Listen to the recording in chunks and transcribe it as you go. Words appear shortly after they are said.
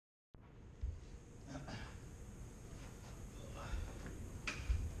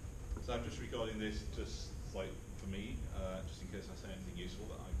recording this just like for me, just in case I say anything useful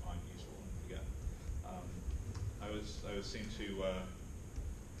that I find useful and forget. I always seem to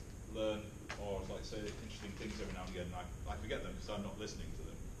learn or like say interesting things every now and again, and I forget them because I'm not listening to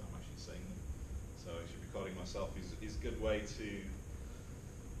them. I'm actually saying them. So actually recording myself is a good way to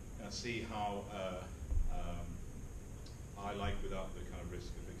see how I like without the kind of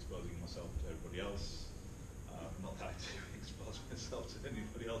risk of exposing myself to everybody else. Not that I do expose myself to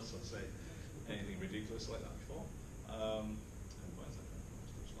anybody else or say anything ridiculous like that before. And where's that going?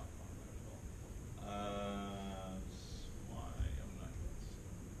 There's like one there as well. Why am I?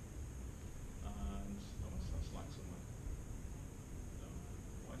 And no, that's Slack somewhere. No,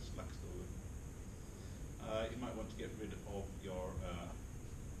 why is Slack still there? You might want to get rid of your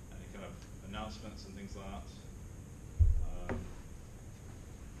any kind of announcements and things like that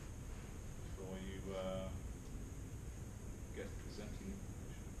before you get presenting.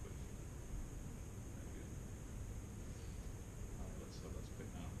 Let's have that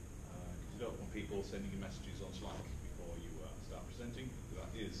quick now. Because you don't want people sending you messages on Slack before you start presenting.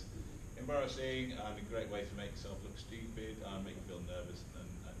 That is embarrassing and a great way to make yourself look stupid and make you feel nervous and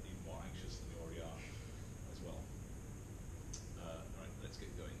even more anxious than you already are as well. Right, let's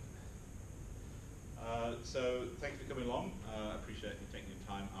get going. So thank you for coming along. I appreciate you taking your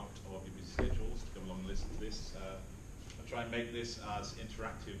time out of your busy schedules to come along and listen to this. I'll try and make this as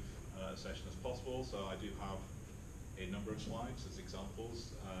interactive a session as possible. So I do have a number of slides as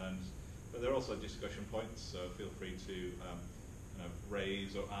examples, but they're also discussion points. So feel free to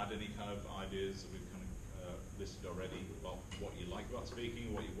raise or add any kind of ideas that we've kind of listed already about what you like about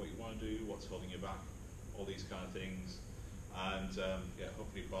speaking, what you want to do, what's holding you back, all these kind of things. And yeah,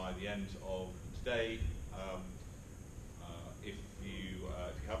 hopefully by the end of today, if you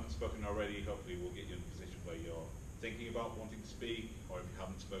haven't spoken already, hopefully we'll get you in a position where you're thinking about wanting to speak, or if you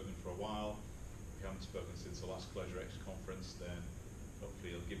haven't spoken for a while, if you haven't spoken since the last Clojure X conference, then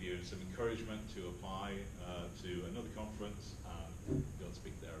hopefully it'll give you some encouragement to apply to another conference and be able to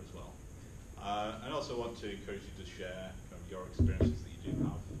speak there as well. And also want to encourage you to share kind of your experiences that you do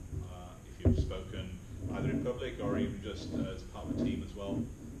have. If you've spoken either in public or even just as part of a team as well.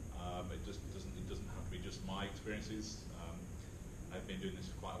 It doesn't have to be just my experiences. I've been doing this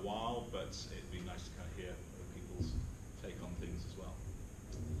for quite a while, but it'd be nice to kind of hear other people's take on things as well.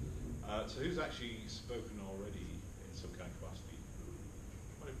 So who's actually spoken already in some kind of capacity?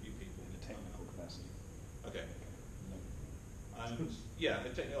 Quite a few people. In a technical capacity. Okay. And yeah,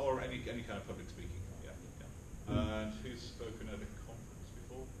 or any kind of public speaking. Yeah. And who's spoken at a conference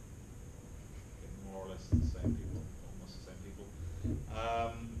before? Okay, more or less the same people, almost the same people.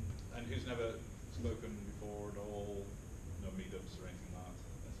 And who's never spoken before at all? No meetups or anything like that?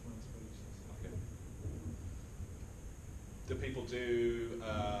 That's one speech. Okay. Do people do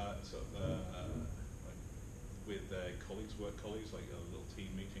sort of like with their colleagues, work colleagues, like little team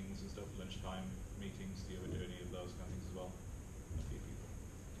meetings and stuff, lunchtime meetings? Do you ever do any of those kind of things as well? A few people.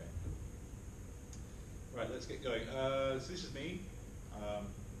 Okay. Right, let's get going. So this is me.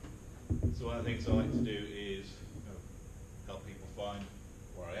 So one of the things I like to do is help people find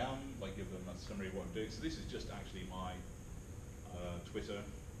where I am, like give them a summary of what I'm doing. So this is just actually my Twitter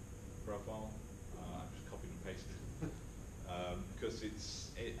profile. I've just copied and pasted because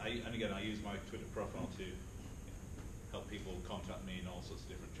and again, I use my Twitter profile to help people contact me in all sorts of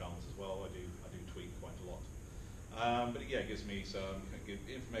different channels as well. I do tweet quite a lot. But yeah, it gives me some kind of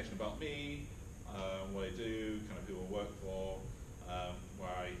information about me, what I do, kind of who I work for,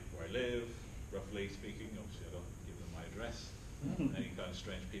 where I live, roughly speaking. Obviously, I don't give them my address. Any kind of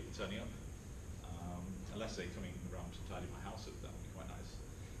strange people turning up, unless they're coming around to tidy my house up, that would be quite nice.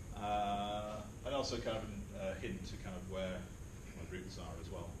 And also kind of a hint to kind of where my roots are as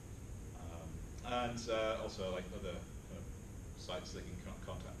well. And also like other kind of sites they can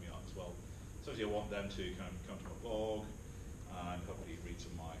contact me on as well. So I want them to kind of come to my blog and hopefully read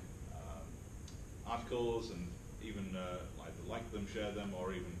some of my articles and even either like them, share them,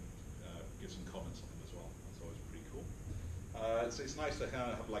 or even give some comments on them as well. That's always pretty cool. So it's nice to kind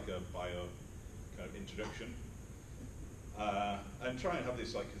of have like a bio kind of introduction. And try and have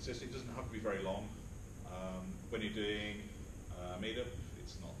this like consistent. It doesn't have to be very long. When you're doing a meetup,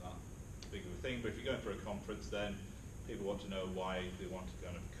 it's not that big of a thing, but if you're going for a conference, then people want to know why they want to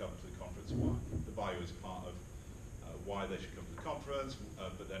kind of come to the conference. Why the bio is part of why they should come to the conference,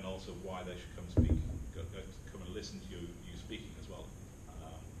 but then also why they should come speak, come and listen to you speaking as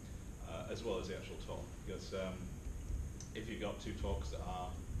well as the actual talk. Because if you've got two talks that are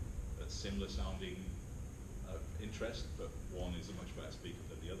similar sounding interest, but one is a much better speaker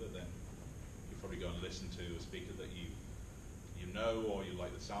than the other, then you're probably going to listen to a speaker that you know or you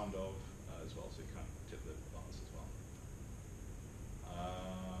like the sound of as well, so you kind of tip the balance as well.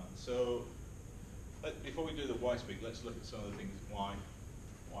 So before we do the why speak, let's look at some of the things why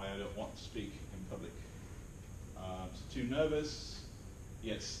I don't want to speak in public. So too nervous.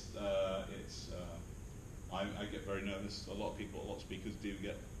 Yes, I get very nervous. A lot of speakers do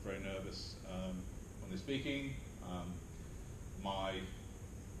get very nervous when they're speaking. My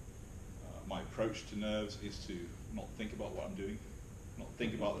approach to nerves is to not think about what I'm doing, not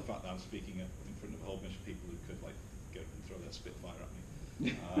think about the fact that I'm speaking in front of a whole bunch of people who could like get up and throw their spitfire at me.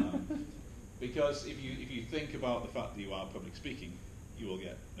 Because if you think about the fact that you are public speaking, you will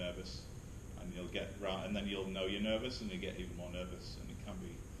get nervous, and and then you'll know you're nervous, and you get even more nervous, and it can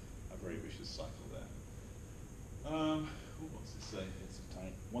be a very vicious cycle there. What's it say? It's a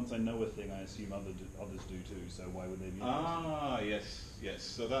tiny. Once I know a thing, I assume others do too. So why would they be? Yes.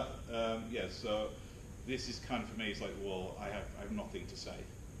 So that, So this is kind of for me. It's like, well, I have nothing to say.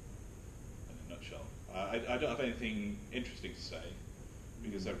 In a nutshell, I don't have anything interesting to say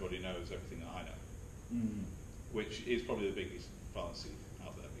because everybody knows everything that I know, which is probably the biggest fallacy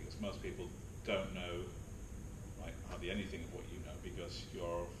out there, because most people don't know like hardly anything of what you know, because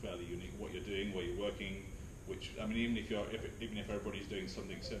you're fairly unique. What you're doing, where you're working. Which, I mean, even if everybody's doing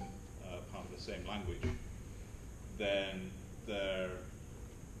something part of the same language, then they're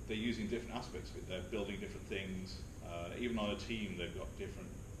using different aspects of it. They're building different things. Even on a team, they've got different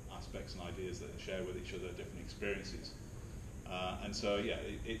aspects and ideas that they share with each other, different experiences. And so, yeah,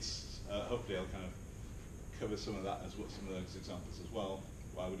 it's hopefully I'll kind of cover some of that some of those examples as well.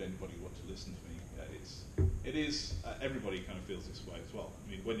 Why would anybody want to listen to me? It is everybody kind of feels this way as well.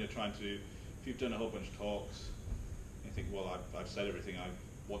 I mean, when you're trying to if you've done a whole bunch of talks, you think, well, I've said everything I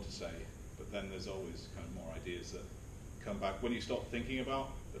want to say, but then there's always kind of more ideas that come back. When you start thinking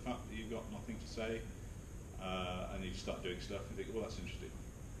about the fact that you've got nothing to say, and you start doing stuff, and think, well, that's interesting.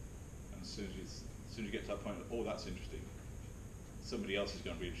 And as soon as you get to that point, oh, that's interesting, somebody else is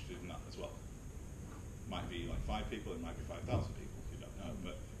going to be interested in that as well. It might be like 5 people, it might be 5,000 people, you don't know,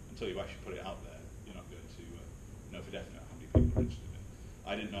 but until you actually put it out there, you're not going to know for definite how many people are interested.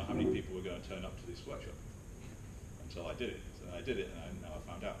 I didn't know how many people were going to turn up to this workshop until I did it. So I did it, and now I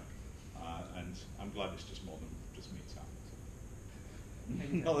found out. And I'm glad it's just more than just me and Sam.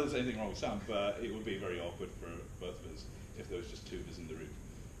 So. Not that there's anything wrong with Sam, but it would be very awkward for both of us if there was just 2 of us in the room.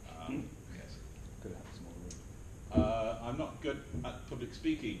 Yes. Could have a smaller room. I'm not good at public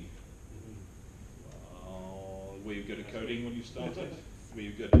speaking. Were you good at coding when you started? Were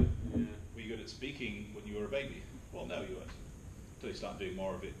you good at speaking when you were a baby? Well, no, you weren't. Until you start doing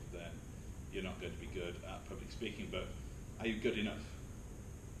more of it, then you're not going to be good at public speaking. But are you good enough?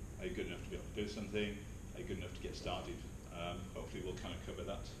 Are you good enough to be able to do something? Are you good enough to get started? Hopefully we'll kind of cover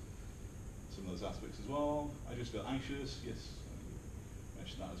that, some of those aspects as well. I just feel anxious. Yes, I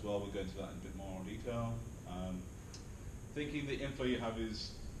mentioned that as well. We'll go into that in a bit more detail. Thinking the info you have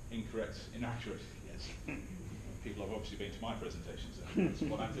is incorrect, inaccurate. Yes. People have obviously been to my presentations, and that's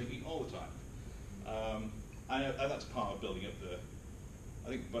what I'm thinking all the time. And that's part of building up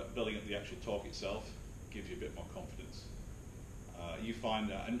building up the actual talk itself gives you a bit more confidence. You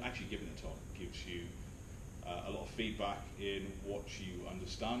find and actually giving the talk gives you a lot of feedback in what you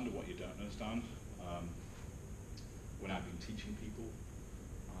understand and what you don't understand. When I've been teaching people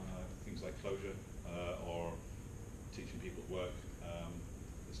things like closure or teaching people at work,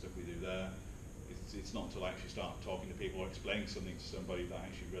 the stuff we do there, it's not until I actually start talking to people or explaining something to somebody that I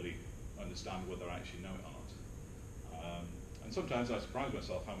actually really understand whether I actually know it or not. And sometimes I surprise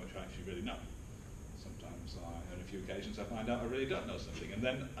myself how much I actually really know. Sometimes on a few occasions I find out I really don't know something, and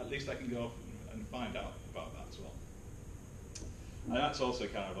then at least I can go off and find out about that as well. And that's also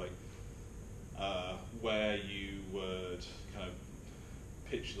kind of like where you would kind of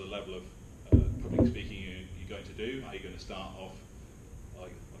pitch the level of public speaking you're going to do. Are you going to start off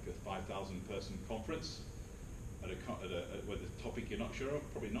like a 5,000 person conference with a topic you're not sure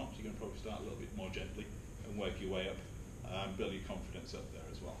of? Probably not. You're going to probably start a little bit more gently and work your way up and build your confidence up there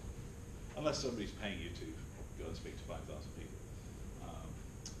as well. Unless somebody's paying you to go and speak to 5,000 people.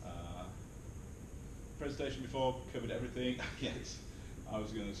 Presentation before, covered everything. Yes, I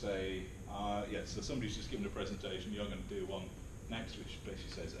was going to say, yes, so somebody's just given a presentation, you're going to do one next, which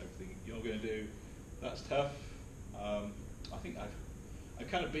basically says everything you're going to do. That's tough. I think I've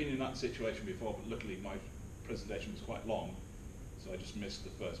kind of been in that situation before, but luckily my presentation was quite long, so I just missed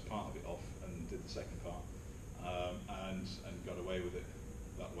the first part of it off and did the second part, and got away with it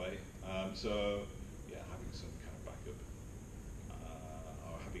that way. So yeah, having some kind of backup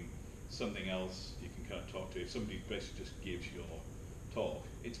or having something else you can kind of talk to. If somebody basically just gives your talk,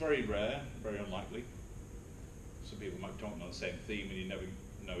 it's very rare, very unlikely. Some people might talk on the same theme and you never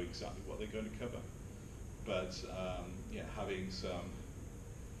know exactly what they're going to cover. But yeah, having some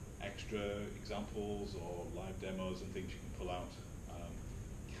extra examples or live demos and things you can pull out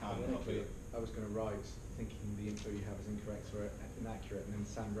can help you. I was going to write thinking the info you have is incorrect or inaccurate, and then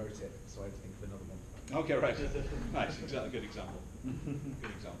Sam wrote it, so I had to think of another one. Okay, right. Nice, exactly. Good example.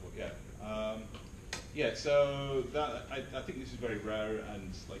 Good example. Yeah. Yeah. So that I think this is very rare,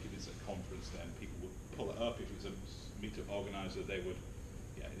 and like if it's a conference, then people would pull it up. If it's a meetup organizer, they would.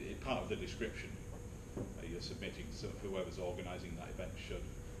 Yeah, part of the description you're submitting, so whoever's organising that event should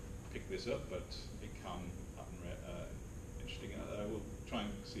pick this up, but it can happen. Interesting. We'll try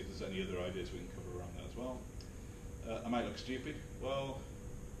and see if there's any other ideas we can cover around that as well. I might look stupid. Well,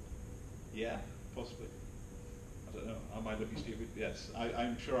 yeah, possibly. I don't know. Am I looking stupid? Yes.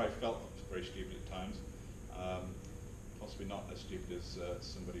 I'm sure I felt very stupid at times. Possibly not as stupid as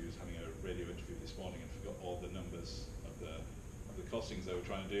somebody who was having a radio interview this morning and forgot all the numbers of the costings they were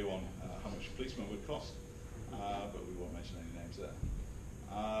trying to do on how much a policeman would cost. But we won't mention any names there.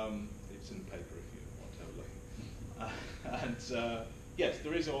 It's in the paper if you want to have a look. And yes,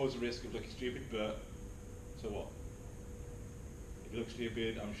 there is always a risk of looking stupid, but so what? If you look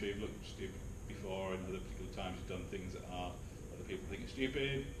stupid, I'm sure you've looked stupid before, and other particular times you've done things that other people think are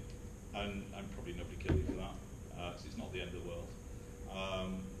stupid, and probably nobody killed you for that. So it's not the end of the world.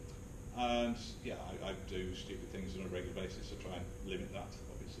 And yeah, I do stupid things on a regular basis to try and limit that,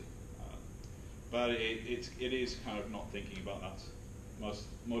 obviously. But it is kind of not thinking about that.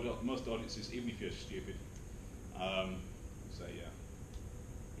 Most audiences, even if you're stupid, say, yeah,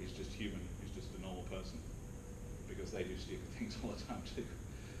 he's just human, he's just a normal person, because they do stupid things all the time too.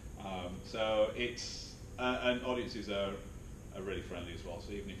 So it's, and audiences are really friendly as well,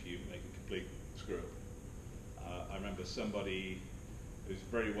 so even if you make a complete screw up. I remember somebody who's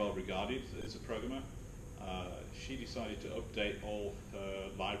very well regarded as a programmer, she decided to update all her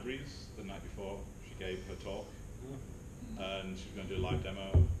libraries the night before she gave her talk. And she was going to do a live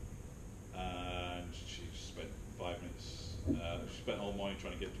demo, and she spent 5 minutes, she spent all morning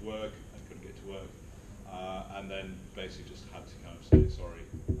trying to get to work and couldn't get to work, and then basically just had to kind of say, sorry,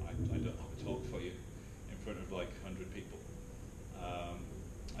 I don't have a talk for you in front of like 100 people.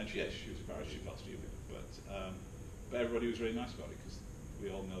 And she was embarrassed, she felt stupid, but everybody was really nice about it, because we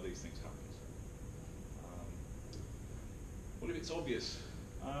all know these things happen. What if it's obvious?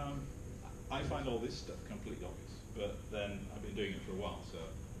 I find all this stuff completely obvious, but then I've been doing it for a while, so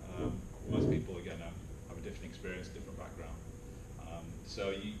most people, again, have a different experience, different background.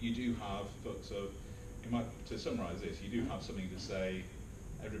 So you do have, so to summarize this, you do have something to say.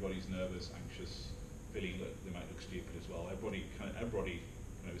 Everybody's nervous, anxious, feeling that they might look stupid as well. Everybody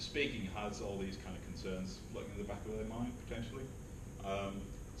speaking has all these kind of concerns lurking in the back of their mind, potentially.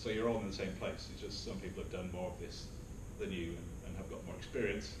 So you're all in the same place. It's just some people have done more of this than you and have got more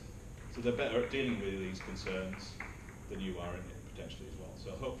experience. So they're better at dealing with these concerns than you are in it, potentially as well.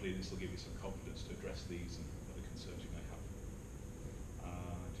 So hopefully this will give you some confidence to address these and other concerns you may have.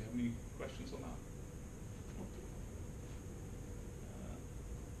 Do you have any questions on that?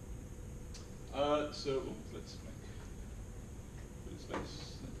 So let's make a bit of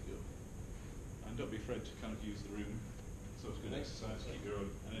space. There we go. And don't be afraid to kind of use the room. So it's good exercise. Keep your own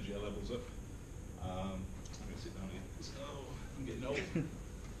energy levels up. I'm going to sit down here. So I'm getting old.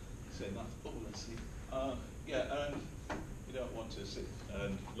 Saying that. Oh, let's see. Yeah, and you don't want to sit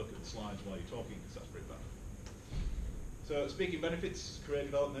and look at the slides while you're talking, because that's pretty bad. So speaking benefits, career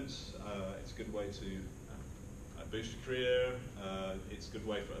development, it's a good way to boost your career. It's a good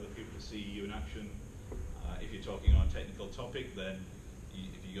way for other people to see you in action. If you're talking on a technical topic, then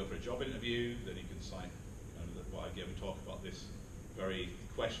if you go for a job interview, then you can cite what I gave a talk about this very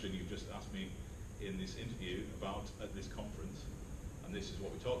question you've just asked me in this interview about at this conference. And this is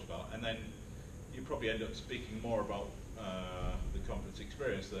what we talked about, and then you probably end up speaking more about the conference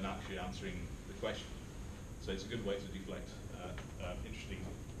experience than actually answering the question. So it's a good way to deflect interesting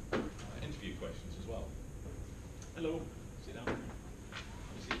interview questions as well. Hello, sit down.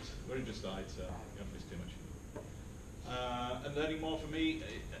 We're in just side, so you don't miss too much. And learning more for me,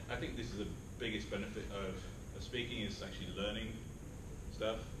 I think this is the biggest benefit of speaking, is actually learning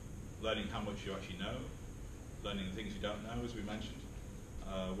stuff, learning how much you actually know, learning the things you don't know, as we mentioned.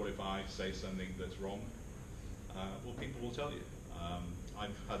 What if I say something that's wrong? Well, people will tell you.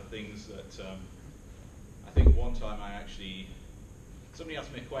 I've had things that, I think one time somebody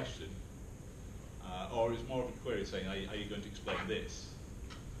asked me a question, or it was more of a query saying, are you going to explain this?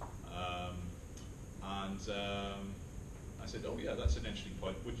 I said, oh yeah, that's an interesting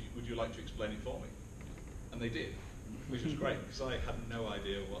point. Would you like to explain it for me? And they did, which was great, because I had no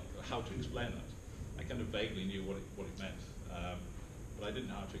idea how to explain that. I kind of vaguely knew what it meant. but I didn't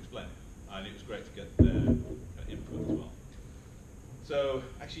know how to explain it. And it was great to get their input as well. So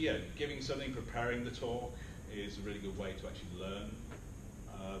actually, yeah, giving something, preparing the talk is a really good way to actually learn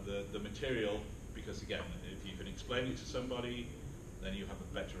the material, because again, if you can explain it to somebody, then you have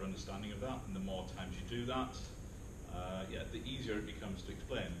a better understanding of that, and the more times you do that, yeah, the easier it becomes to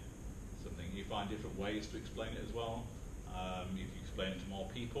explain something. You find different ways to explain it as well. If you explain it to more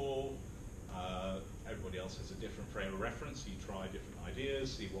people, everybody else has a different frame of reference, you try different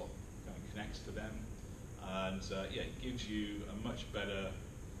ideas, see what kind of connects to them, and yeah, it gives you a much better,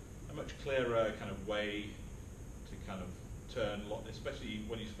 a much clearer kind of way to kind of turn, especially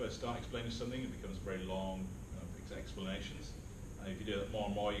when you first start explaining something, it becomes very long explanations. And if you do it more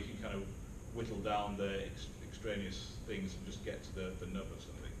and more, you can kind of whittle down the extraneous things and just get to the nub of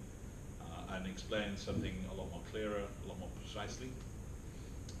something, and explain something a lot more clearer, a lot more precisely.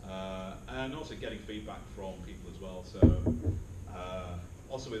 And also getting feedback from people as well. So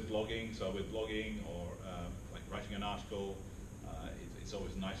also with blogging, or like writing an article, it's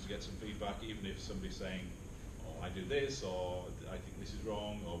always nice to get some feedback, even if somebody's saying, I do this, or I think this is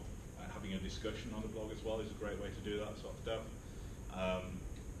wrong, or having a discussion on the blog as well is a great way to do that sort of stuff.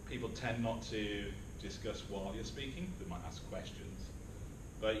 People tend not to discuss while you're speaking, they might ask questions,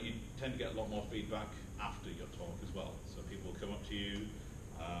 but you tend to get a lot more feedback after your talk as well. So people will come up to you,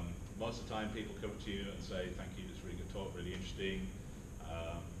 most of the time people come up to you and say, thank you, it's a really good talk, really interesting,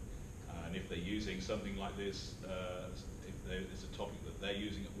 and if they're using something like this, if it's a topic that they're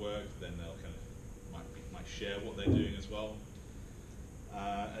using at work, then they'll kind of might share what they're doing as well,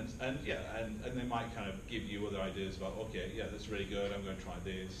 and they might kind of give you other ideas about, okay, yeah, that's really good, I'm going to try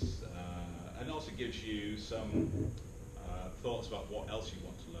this, and also gives you some thoughts about what else you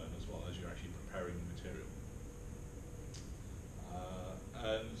want to learn as well as you're actually preparing the material.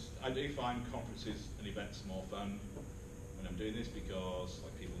 And I do find conferences and events more fun when I'm doing this, because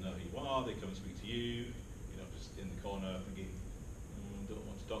like people know who you are, they come and speak to you, you're not just in the corner thinking, don't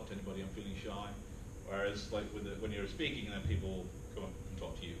want to talk to anybody, I'm feeling shy. Whereas like when you're speaking, and then people come up and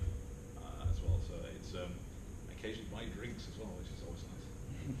talk to you as well. So it's occasionally buy drinks as well, which is always nice.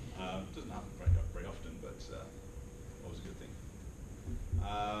 Doesn't happen very often, but always a good thing.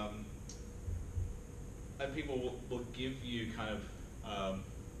 And people will give you kind of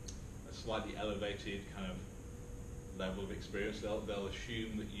a slightly elevated kind of level of experience. They'll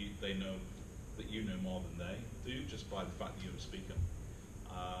assume that you know more than they do, just by the fact that you're a speaker.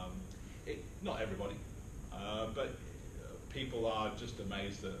 Not everybody, but people are just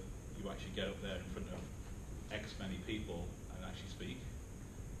amazed that you actually get up there in front of X many people and actually speak.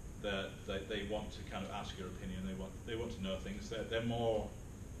 That they want to kind of ask your opinion. They want to know things. They're more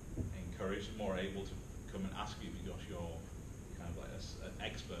encouraged, more able to come and ask you because you're kind of like an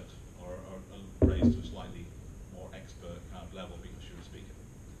expert, or raised to a slightly more expert kind of level because you're a speaker.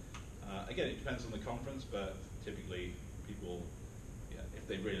 Again, it depends on the conference, but typically people, if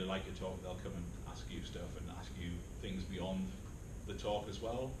they really like your talk, they'll come and ask you stuff and ask you things beyond the talk as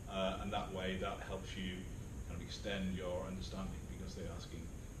well, and that way that helps you kind of extend your understanding, because they're asking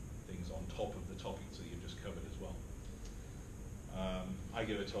things on top of the topics that you've just covered as well. I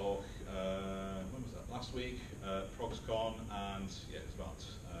gave a talk, when was that, last week, ProgsCon, and yeah, it was about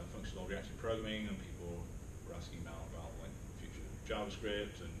functional reactive programming, and people were asking about like future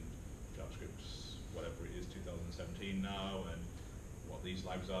JavaScript, and JavaScript's whatever it is, 2017 now, and what these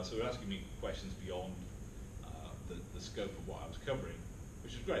libraries are. So they're asking me questions beyond the scope of what I was covering,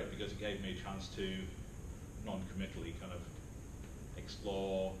 which is great because it gave me a chance to non-committally kind of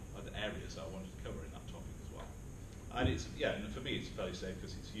explore other areas that I wanted to cover in that topic as well. And it's, yeah, and for me it's fairly safe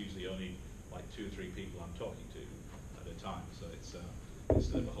because it's usually only like 2 or 3 people I'm talking to at a time. So it's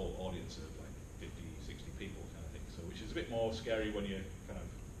instead of a whole audience of like 50, 60 people kind of thing. So which is a bit more scary when you're kind of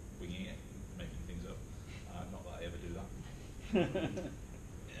winging it, making things up. Not that I ever do that.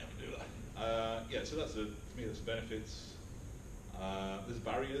 Never do that. Yeah, so that's for me that's the benefits. There's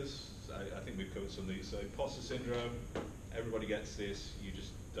barriers. I think we've covered some of these. So imposter syndrome, everybody gets this. You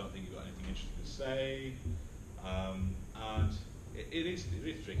just don't think you've got anything interesting to say, and it is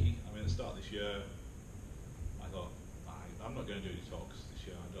tricky. I mean, at the start of this year, I thought I'm not going to do any talks this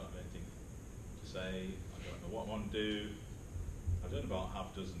year. I don't have anything to say. I don't know what I want to do. I've done about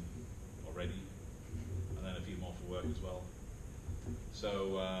half a dozen already, and then a few more for work as well.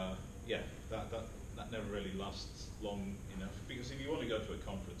 So yeah, that never really lasts long enough, because if you want to go to a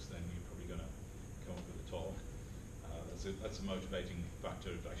conference, then you're probably going to come up with a talk. That's a motivating factor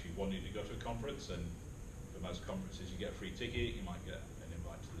of actually wanting to go to a conference, and for most conferences you get a free ticket, you might get an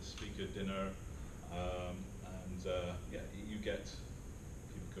invite to the speaker dinner, and yeah, you get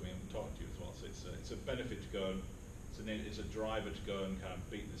people coming up and talking to you as well. So it's a benefit to go and it's a driver to go and kind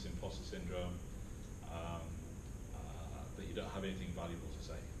of beat this imposter syndrome, that you don't have anything valuable to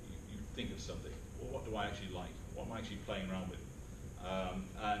say. You think of something, well, what do I actually like? What am I actually playing around with?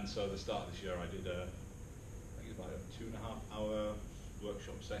 And so at the start of this year I did I think it was about a 2.5-hour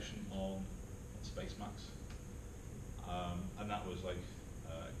workshop session on Space Max. And that was like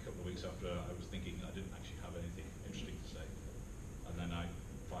a couple of weeks after I was thinking I didn't actually have anything interesting to say. And then I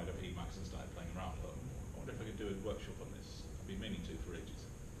fired up Emacs and started playing around. I thought, I wonder if I could do a workshop on this. I've been meaning to for ages.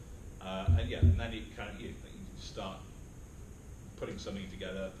 And yeah, and then it kind of, you start putting something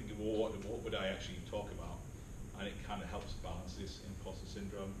together, thinking, well, what would I actually talk about? And it kind of helps balance this imposter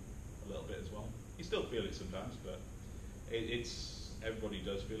syndrome a little bit as well. You still feel it sometimes, but it's everybody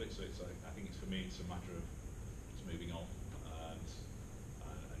does feel it. So it's like, I think it's for me, it's a matter of just moving on and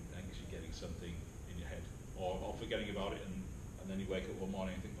actually getting something in your head, or forgetting about it, and then you wake up one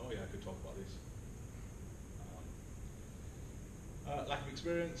morning and think, oh yeah, I could talk about this. Lack of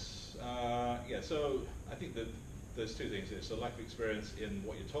experience, yeah, so I think that there's two things here. So lack of experience in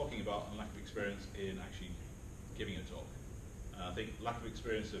what you're talking about and lack of experience in actually giving a talk. I think lack of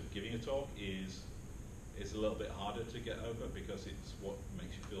experience of giving a talk is a little bit harder to get over because it's what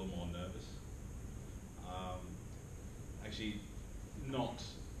makes you feel more nervous. Actually, not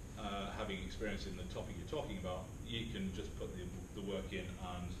having experience in the topic you're talking about, you can just put the work in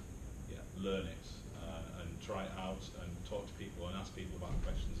and learn it and try it out and talk to people and ask people about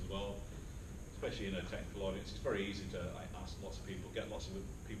questions as well. Especially in a technical audience, it's very easy to ask lots of people, get lots of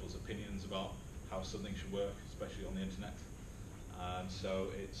people's opinions about how something should work, especially on the internet. And so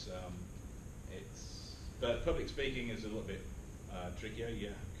but public speaking is a little bit trickier.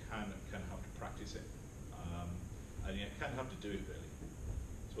 You kind of have to practice it, and you kind of have to do it really.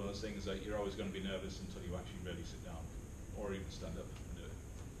 It's one of those things that you're always going to be nervous until you actually really sit down, or even stand up and do it.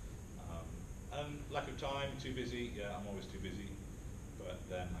 And lack of time, too busy. Yeah, I'm always too busy, but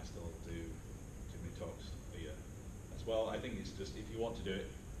then I still do too many talks a year as well. I think it's just if you want to do it,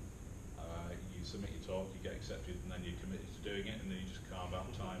 you submit your talk, you get accepted, and then you're committed to doing it, and then you just carve out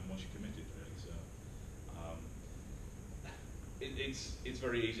time once you're committed, really. So it's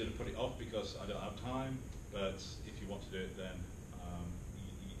very easy to put it off because I don't have time, but if you want to do it, then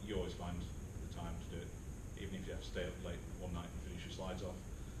you always find the time to do it, even if you have to stay up late one night and finish your slides off,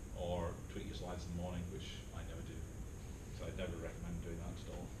 or tweak your slides in the morning, which I never do. So I'd never recommend doing that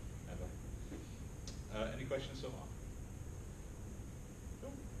at all, ever. Any questions so far?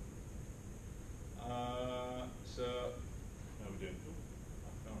 Cool. So, how are we doing?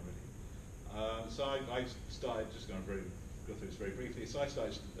 Oh, already. So I started, just going to go through this very briefly. So I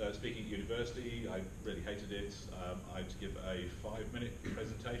started speaking at university. I really hated it. I had to give a 5-minute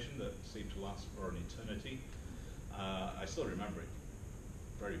presentation that seemed to last for an eternity. I still remember it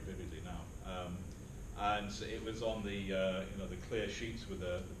very vividly now. And it was on the the clear sheets with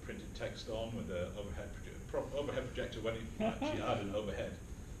the printed text on, with the overhead projector when it actually had an overhead.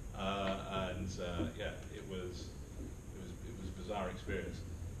 Yeah, it was a bizarre experience,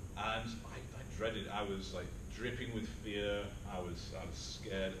 and I dreaded it. I was like dripping with fear. I was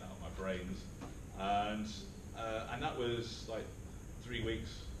scared out of my brains, and that was like 3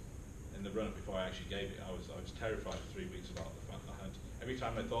 weeks in the run-up before I actually gave it. I was terrified for 3 weeks about the fact that I had. Every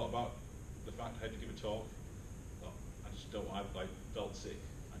time I thought about the fact I had to give a talk, I just don't. I felt sick.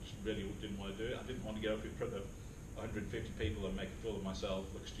 I just really didn't want to do it. I didn't want to get up in front of 150 people and make a fool of myself,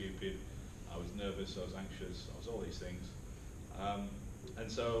 look stupid. I was nervous, I was anxious, I was all these things. And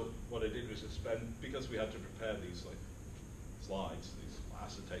so what I did was just because we had to prepare these like slides, these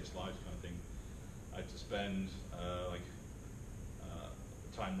acetate slides kind of thing, I had to spend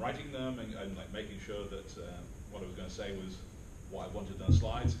time writing them and like making sure that what I was going to say was what I wanted on the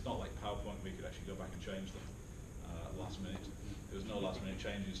slides. It's not like PowerPoint, we could actually go back and change them last minute. There was no last minute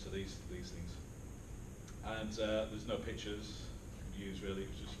changes to these things. And there's no pictures used really,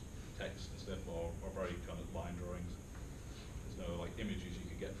 it's just text and stuff, or very kind of line drawings. There's no like images you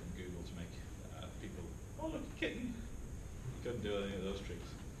could get from Google to make people, oh look, a kitten. You couldn't do any of those tricks.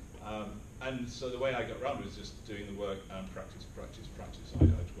 And so the way I got around was just doing the work and practice. I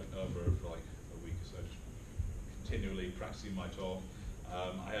just went over for like a week or so, just continually practicing my talk.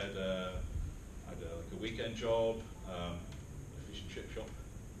 I had like a weekend job, a fish and chip shop,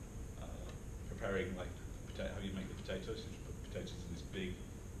 preparing like how you make the potatoes. You just put potatoes in this big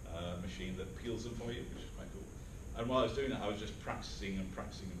machine that peels them for you, which is quite cool. And while I was doing that, I was just practicing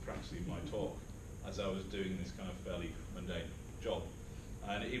my talk as I was doing this kind of fairly mundane job.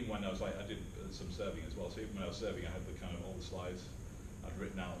 And even when I did some serving as well. So even when I was serving, I had the kind of all the slides I'd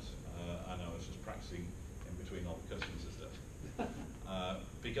written out, and I was just practicing in between all the customers and stuff.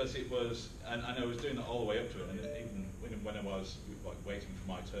 because it was, and I was doing that all the way up to it, and even when I was like waiting for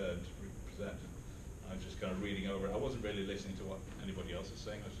my turn to present, I was just kind of reading over it. I wasn't really listening to what anybody else was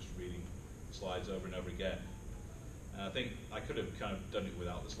saying. I was just reading slides over and over again. And I think I could have kind of done it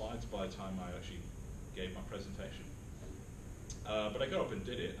without the slides by the time I actually gave my presentation. But I got up and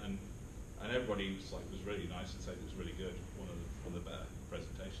did it, and everybody was really nice and said it was really good, one of the better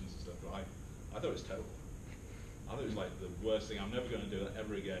presentations and stuff. But I thought it was terrible. I thought it was like the worst thing. I'm never going to do that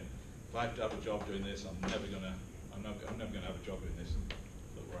ever again. If I have to have a job doing this, I'm never going to have a job doing this. And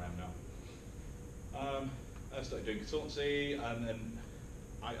look where I am now. I started doing consultancy, and then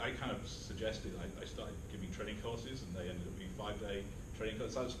I kind of suggested I started giving training courses, and they ended up being 5-day training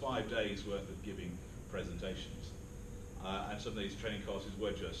courses. So that was 5 days worth of giving presentations. And some of these training courses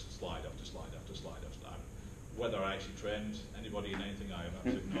were just slide after slide after slide after slide. Whether I actually trained anybody in anything, I have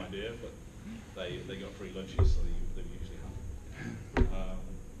absolutely no idea, but they got free lunches, so they usually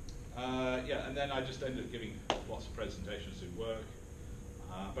have. Yeah, and then I just ended up giving lots of presentations through work.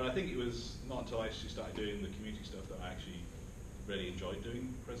 But I think it was not until I actually started doing the community stuff that I actually really enjoyed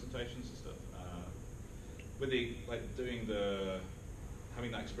doing presentations and stuff. With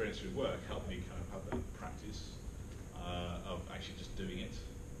having that experience through work helped me kind of have that practice of actually just doing it.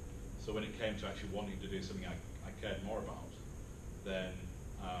 So when it came to actually wanting to do something I cared more about, then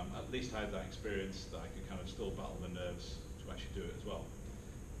at least I had that experience that I could kind of still battle the nerves to actually do it as well.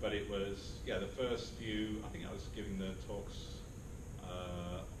 But it was, yeah, the first few, I think I was giving the talks,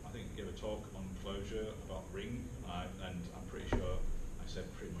 I think I gave a talk on closure about Ring, and I'm pretty sure I said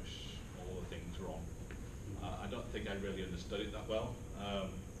pretty much all the things wrong. I don't think I really understood it that well.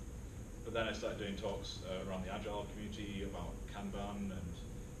 But then I started doing talks around the Agile community about Kanban and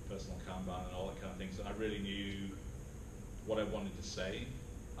personal Kanban and all that kind of things, and I really knew what I wanted to say,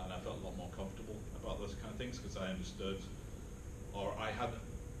 and I felt a lot more comfortable about those kind of things because I understood, or I had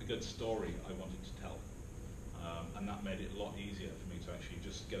a good story I wanted to tell. And that made it a lot easier for me to actually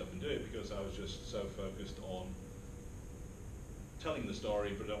just get up and do it, because I was just so focused on telling the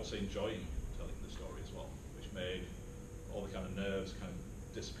story, but also enjoying telling the story as well, which made all the kind of nerves kind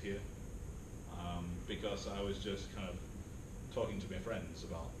of disappear, because I was just kind of talking to my friends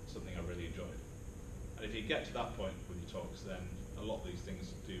about something I really enjoyed. And if you get to that point with your talks, then a lot of these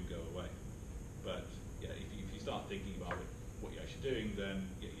things do go away. But yeah, if you start thinking about what you're actually doing, then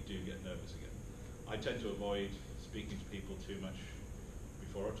yeah, you do get nervous again. I tend to avoid speaking to people too much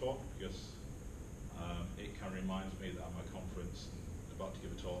before a talk, because it kind of reminds me that I'm at a conference and about to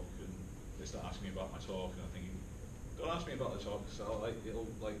give a talk, and they start asking me about my talk, and I'm thinking, don't ask me about the talk, so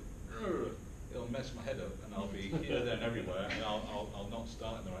it'll mess my head up, and I'll be here, there, and everywhere, and I'll not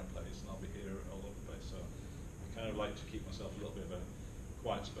start in the right place, and I'll be here all over the place. So I kind of like to keep myself a little bit of a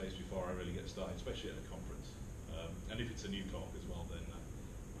quiet space before I really get started, especially at a conference. And if it's a new talk as well, then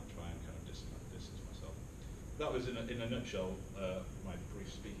I'll try and kind of distance myself. That was in a nutshell my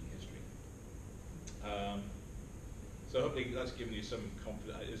brief speaking history. So hopefully that's given you some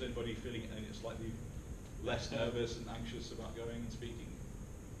confidence. Is anybody feeling slightly less nervous and anxious about going and speaking?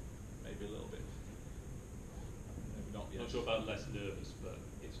 Maybe a little bit. Maybe not yet. Not sure about less nervous, but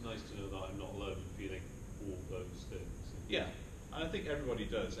it's nice to know that I'm not alone in feeling all those things. Yeah, and I think everybody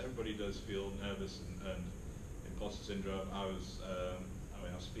does. Everybody does feel nervous and imposter syndrome. I was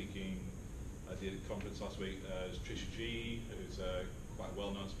speaking at the conference last week. There's Trisha G, who's a quite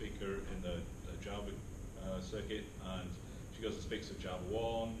well-known speaker in the Java circuit, and she goes and speaks at Java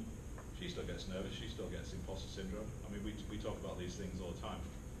 1. She still gets nervous. She still gets imposter syndrome. I mean, we talk about these things all the time.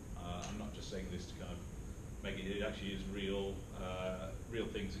 I'm not just saying this to kind of make it. It actually is real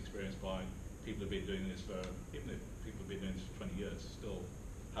things experienced by people who've been doing this for, even if people have been doing this for 20 years, still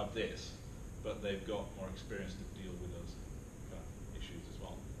have this, but they've got more experience to deal with those kind of issues as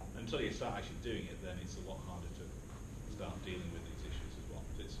well. Until you start actually doing it, then it's a lot harder to start dealing with these issues as well.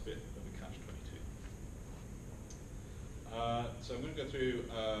 So it's a bit of a catch-22. So I'm going to go through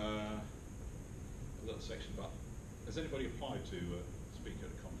a little section about, has anybody applied to speak at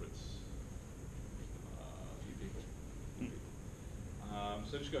a conference? A few people.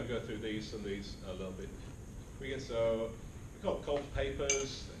 So I'm just going to go through some of these a little bit quicker. So we call it conf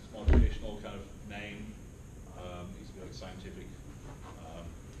papers. It's more traditional kind of name. These are like scientific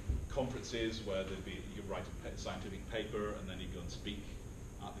conferences where you write a scientific paper, and then you go and speak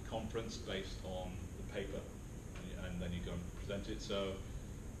at the conference based on the paper, and then you go and present it. So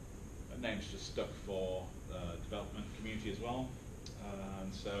a name's just stuck for the development community as well.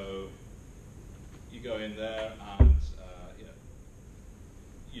 And so you go in there, and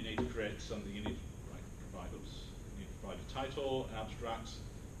you need to create something. You need to provide a title, an abstract,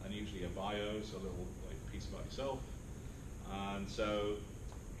 and usually a bio, so a little piece about yourself. And so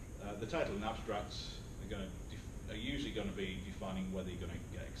the title and abstracts are usually going to be defining whether you're going to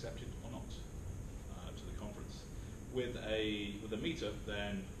get accepted or not to the conference. With a meetup,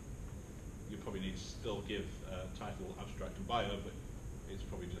 then you probably need to still give title, abstract, and bio, but it's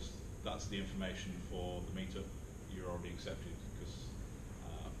probably just that's the information for the meetup. You're already accepted because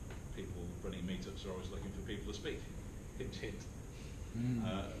people running meetups are always looking for people to speak. Hint, hint.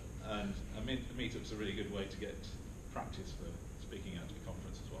 And meetups are a really good way to get practice for speaking at a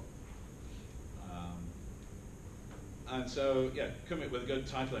conference as well. And so, yeah, coming with a good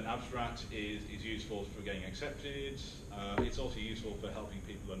title and abstract is useful for getting accepted. It's also useful for helping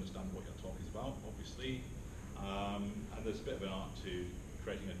people understand what your talk is about, obviously. And there's a bit of an art to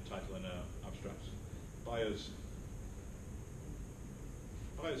creating a title and an abstract. Bio's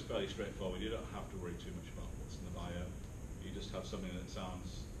fairly straightforward. You don't have to worry too much about what's in the bio. You just have something that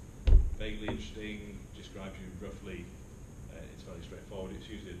sounds vaguely interesting, describes you roughly. It's fairly straightforward. It's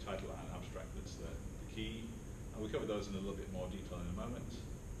usually a title and abstract that's the key. And we'll cover those in a little bit more detail in a moment.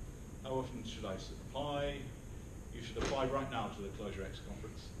 How often should I apply? You should apply right now to the Closure X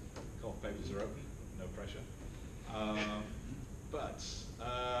conference. Call papers are open, no pressure.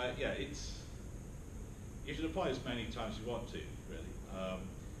 Yeah, you should apply as many times as you want to, really.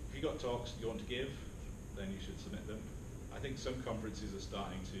 If you've got talks you want to give, then you should submit them. I think some conferences are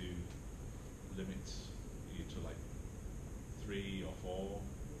starting to limit you to like 3 or 4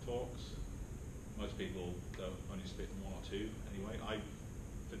 talks. Most people don't only submit 1 or 2 anyway.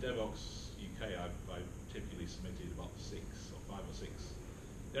 For DevOps UK, I've typically submitted about 6 or 5 or 6.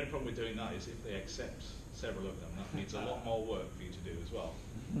 The only problem with doing that is if they accept several of them, that means a lot more work for you to do as well.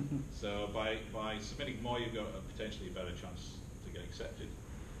 So by submitting more, you've got a potentially better chance to get accepted.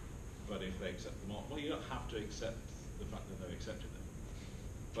 But if they accept them all, well, you don't have to accept the fact that they've accepted them.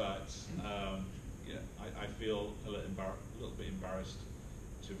 But yeah, I feel a little bit embarrassed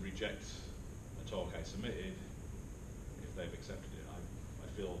to reject a talk I submitted if they've accepted it. I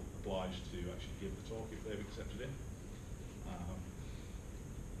feel obliged to actually give the talk if they've accepted it.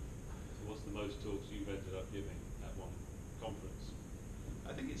 So what's the most talks you've ended up giving at one conference?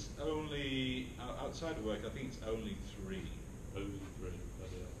 I think it's only, outside of work, I think it's only 3. Only 3,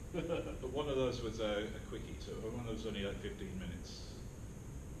 But one of those was a quickie, so one of those was only like 15 minutes.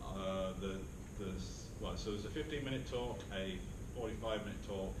 So there's a 15-minute talk, a 45-minute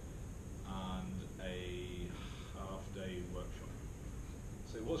talk, and a half-day workshop.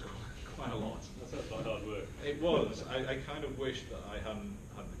 So it was quite a lot. That's quite hard work. It was. I kind of wish that I hadn't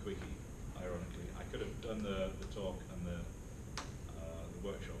had the quickie, ironically. I could have done the talk and the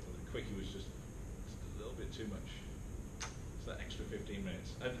workshop, but the quickie was just a little bit too much. It's that extra 15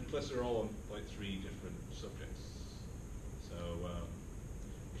 minutes. And plus they're all on like 3 different subjects. So,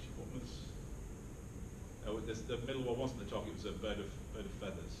 what was... Oh, the middle one wasn't the talk, it was a bird of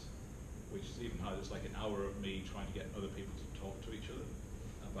feathers, which is even harder. It's like an hour of me trying to get other people to talk to each other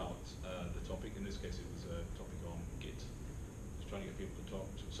about the topic. In this case, it was a topic on Git. Just trying to get people to talk.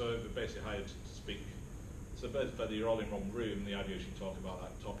 So basically hired to speak. So bird of feather, you're all in one room. The idea is you talk about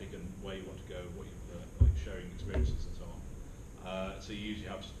that topic and where you want to go, what you've learned, like sharing experiences and so on. So you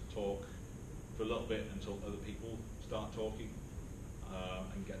usually have to talk for a little bit until other people start talking,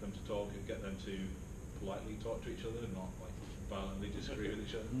 and get them to talk and get them to politely talk to each other and not like violently disagree with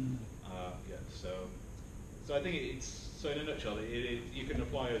each other. Yeah, so I think so in a nutshell, you can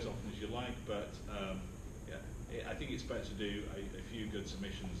apply as often as you like, but yeah, I think it's better to do a few good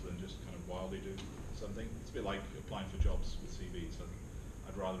submissions than just kind of wildly do something. It's a bit like applying for jobs with CVs. I think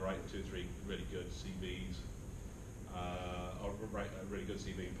I'd rather write 2 or 3 really good CVs, or write a really good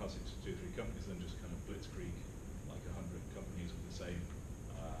CV and pass it to 2 or 3 companies than just kind of blitzkrieg like 100 companies with the same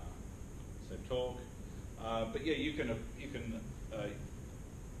talk. But yeah, you can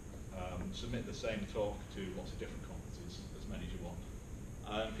submit the same talk to lots of different conferences, as many as you want.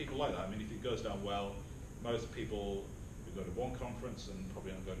 And people like that. I mean, if it goes down well, most people who go to one conference and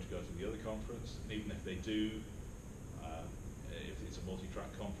probably aren't going to go to the other conference. And even if they do, if it's a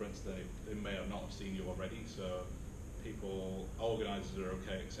multi-track conference, then they may or not have seen you already. So organisers are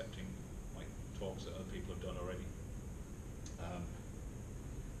okay accepting like talks that other people have done already.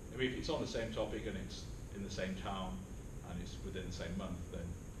 I mean, if it's on the same topic and it's in the same town and it's within the same month, then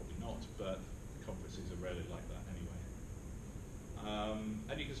probably not, but conferences are rarely like that anyway.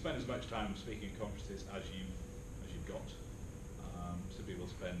 And you can spend as much time speaking at conferences as you've got. Some people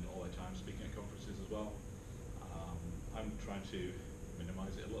spend all their time speaking at conferences as well. I'm trying to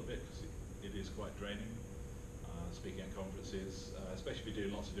minimize it a little bit because it is quite draining, speaking at conferences, especially if you're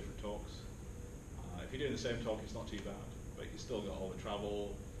doing lots of different talks. If you're doing the same talk, it's not too bad, but you still got all the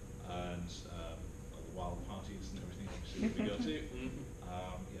travel and the wild parties and everything obviously that we go to.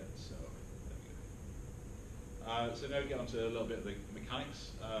 Yeah, so there we go. So now we get on to a little bit of the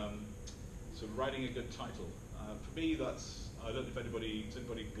mechanics. So writing a good title. For me, that's, I don't know if does anybody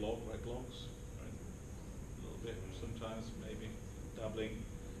write blogs? Right? A little bit sometimes, maybe, dabbling.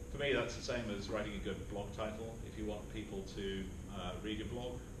 For me, that's the same as writing a good blog title. If you want people to read your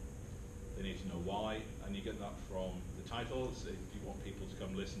blog, they need to know why, and you get that from the titles. If you want people to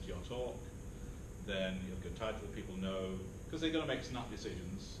come listen to your talk, then you have a good title, people know, because they're going to make snap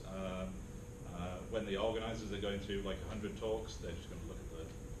decisions. When the organisers are going through like 100 talks, they're just going to look at the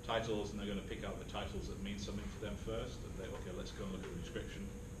titles and they're going to pick out the titles that mean something to them first, and they, okay, let's go and look at the description.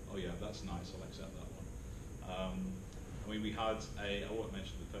 Oh yeah, that's nice, I'll accept that one. I mean, we had I won't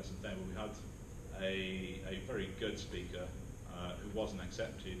mention the person's name, but we had a very good speaker who wasn't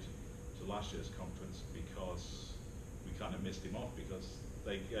accepted to last year's conference because we kind of missed him off because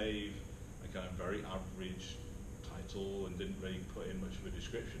they gave a kind of very average title and didn't really put in much of a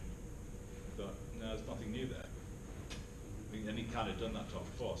description. I thought, no, there's nothing new there. And he'd kind of done that talk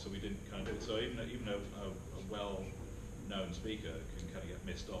before, so we didn't kind of do it. So even a well-known speaker can kind of get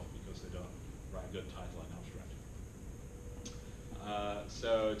missed off because they don't write a good title and abstract.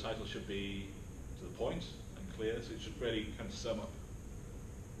 So title should be to the point and clear, so it should really kind of sum up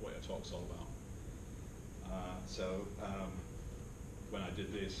what your talk's all about. When I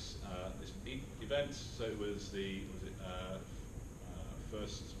did this event, so it was the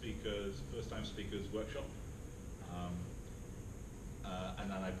first time speakers workshop, and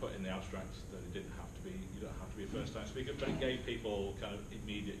then I put in the abstract that it didn't have to be, you don't have to be a first time speaker, but it gave people kind of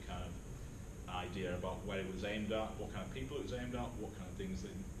immediate kind of idea about where it was aimed at, what kind of people it was aimed at, what kind of things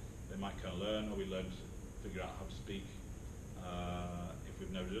they might kind of learn, or we learned to figure out how to speak if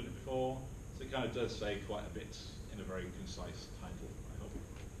we've never done it before. So it kind of does say quite a bit in a very concise title, I hope.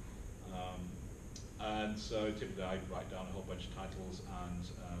 And so typically I write down a whole bunch of titles and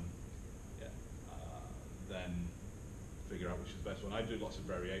then figure out which is the best one. I do lots of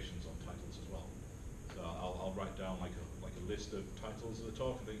variations on titles as well. So I'll write down like a list of titles of the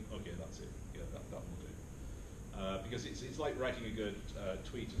talk and think, okay, that's it. Yeah, that will do. Because it's like writing a good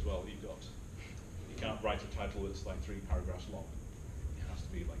tweet as well. You can't write a title that's like 3 paragraphs long. It has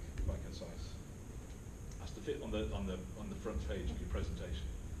to be like quite concise. It has to fit on the front page of your presentation,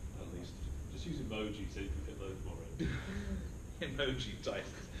 at least. Just use emojis so you can fit loads more in. Emoji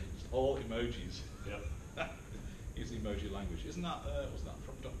titles. It's all emojis. Yep. Use the emoji language. Isn't that was that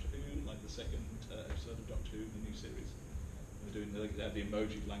from Doctor Who, like the second episode of Doctor Who, the new series? They're doing the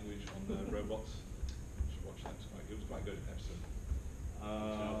emoji language on the robots. You should watch that. It was quite a good episode.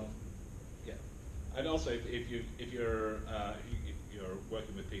 Yeah, and also if you're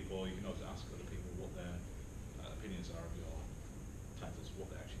working with people, you can also ask other people what their opinions are of your titles,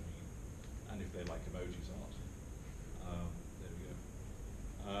 what they actually mean, and if they like emojis or not. There we go.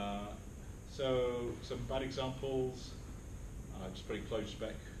 So some bad examples. Just putting closure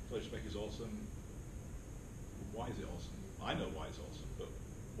spec. Closure spec is awesome. Why is it awesome? I know why it's awesome, but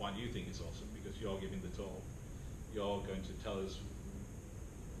why do you think it's awesome? Because you're giving the talk. You're going to tell us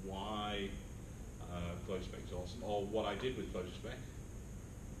why closure spec is awesome, or what I did with closure spec.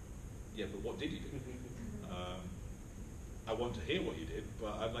 Yeah, but what did you do? I want to hear what you did,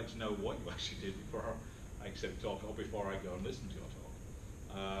 but I'd like to know what you actually did before I accept talk, or before I go and listen to your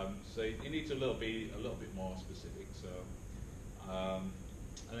talk. So you need to be a little bit more specific. So,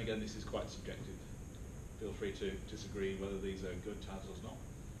 and again, this is quite subjective. Feel free to disagree whether these are good titles or not.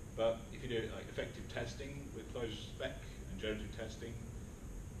 But if you do like effective testing with closure spec and generative testing,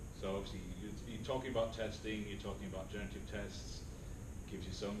 so obviously you're talking about testing, you're talking about generative tests, gives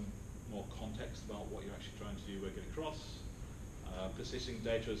you some more context about what you're actually trying to get across. Persisting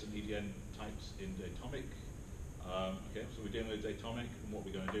data as an EDN types in Datomic. Okay, so we're dealing with Datomic, and what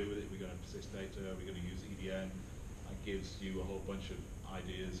we're going to do with it, we're going to persist data, we're going to use EDN. That gives you a whole bunch of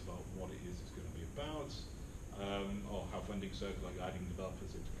ideas about what it is it's going to be about, or how funding circles, like adding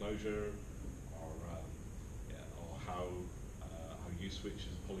developers into Clojure, or how you switch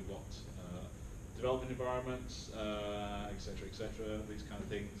as a polyglot development environments, etc., these kind of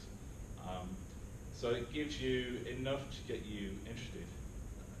things. So it gives you enough to get you interested,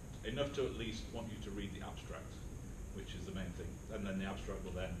 enough to at least want you to read the abstract, which is the main thing. And then the abstract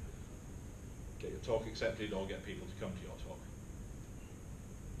will then get your talk accepted or get people to come to your talk.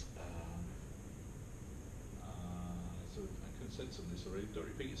 So I could have said some of this already. Don't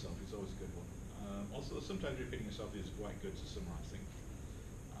repeat yourself, it's always a good one. Also, sometimes repeating yourself is quite good to summarize things.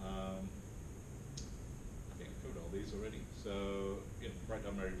 I think I've covered all these already. So, write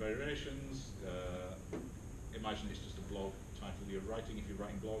down variations. Imagine it's just a blog title you're writing if you're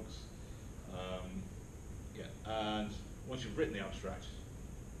writing blogs. Yeah, and once you've written the abstract,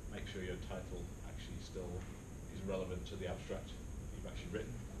 make sure your title actually still is relevant to the abstract you've actually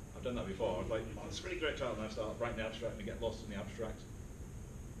written. I've done that before. I was like, oh, it's a really great title, and I start writing the abstract and I get lost in the abstract.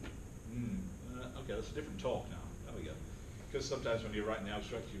 Okay, that's a different talk now. There we go. Because sometimes when you're writing the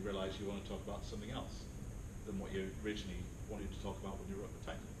abstract, you realise you want to talk about something else than what you originally wanted to talk about when you wrote the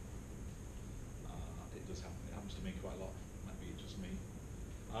title. It does happen. It happens to me quite a lot. Might be just me.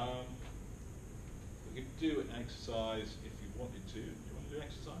 We could do an exercise if you wanted to. Do you want to do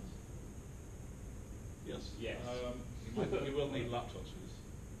exercise? Yes. Yes. You will need laptops for this.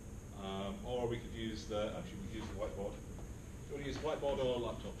 Or we could use actually we could use the whiteboard. Do you want to use the whiteboard or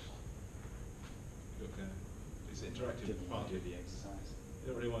laptops? Okay. It's interactive. Didn't want to do the exercise.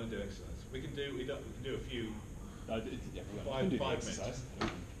 You don't really want to do exercise. We can do a few. No, yeah, we Five can do the minutes. exercise.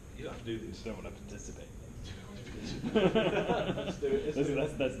 You don't have to do I this. just don't want to participate. Let's do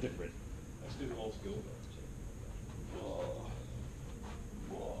it. That's different. Let's do old school.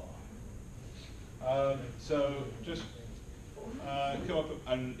 So just come up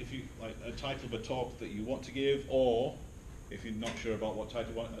and if you like a title of a talk that you want to give, or if you're not sure about what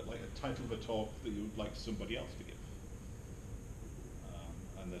title, like a title of a talk that you would like somebody else to give.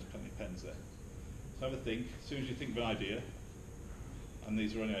 And there's plenty of pens there. So have a think. As soon as you think of an idea, and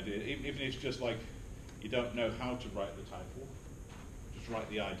these are only ideas, even if it's just like you don't know how to write the title, just write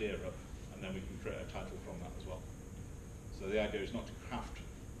the idea up, and then we can create a title from that as well. So the idea is not to craft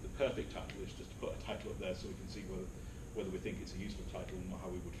the perfect title, it's just to put a title up there so we can see whether we think it's a useful title and how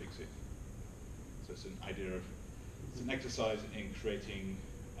we would fix it. So it's an idea of, it's an exercise in creating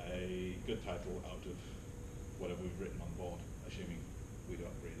a good title out of whatever we've written on the board, assuming we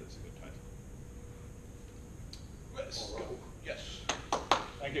don't agree that's a good title. Let's go. Yes.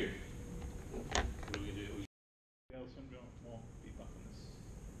 Thank you. What are we going to do? Else, anybody want more feedback on this?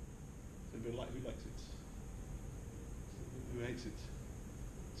 Does anybody who likes it? Who hates it?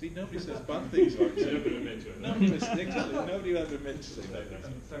 See, nobody says bad things about it. Nobody admit to it. Exactly. Nobody ever admits to saying bad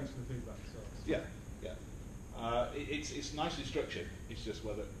things. Thanks for the feedback. Yeah, yeah. It's nicely structured. It's just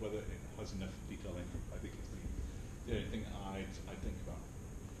whether it has enough detail in it. I think it's the only thing I think about.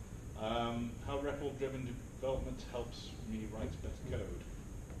 How REPL-driven development helps me write better code.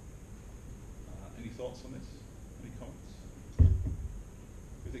 Any thoughts on this? Any comments?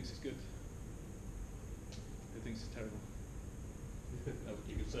 Who thinks it's good? Who thinks it's terrible?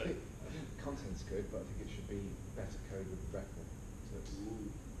 You could say. I think content's good, but I think it should be better code with REPL. So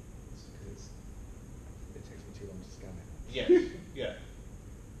because it takes me too long to scan it. Yes. Yeah.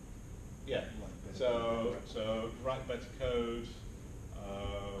 Yeah. So write better code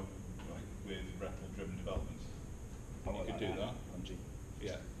with REPL-driven development. You could do that. Punchy.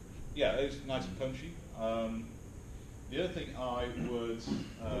 Yeah. Yeah, it's nice and punchy. The other thing I would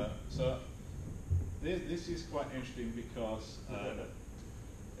so this is quite interesting because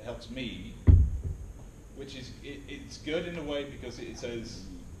it helps me, which is it's good in a way because it says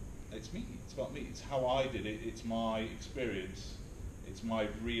it's me, it's about me, it's how I did it, it's my experience, it's my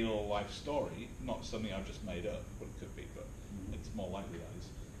real life story, not something I've just made up, but it could be, but it's more likely that is.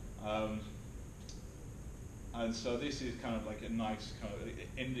 And so this is kind of like a nice kind of, it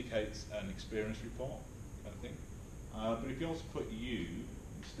indicates an experience report kind of thing. But if you also put you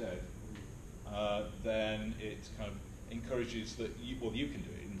instead, then it kind of encourages that you can do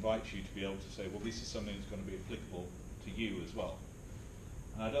it. It invites you to be able to say, well, this is something that's going to be applicable to you as well.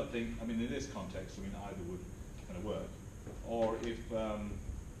 And I don't think, I mean, in this context, I mean, either would kind of work. Or if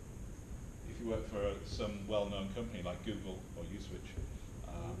you work for some well-known company like Google or Uswitch,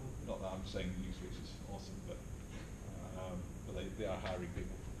 not that I'm saying Uswitch is awesome, but they are hiring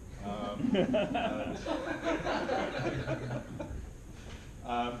people.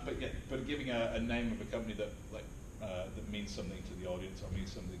 But giving a name of a company that that means something to the audience or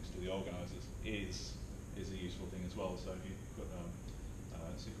means something to the organisers is a useful thing as well. So if you put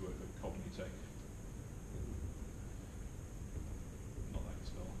so if you work for Cognitech, not that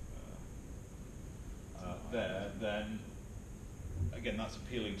spell, then again that's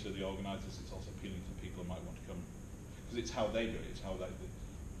appealing to the organisers. It's also appealing to people who might want to come because it's how they do it. It's how the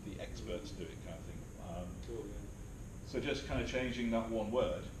experts do it, kind of thing. Cool, yeah. So just kind of changing that one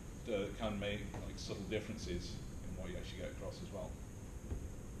word can make like subtle differences in what you actually get across as well.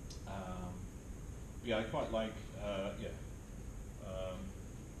 Yeah, I quite like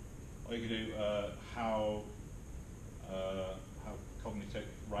or you could do how Cognitech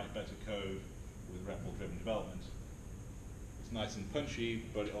write better code with REPL-driven development. It's nice and punchy,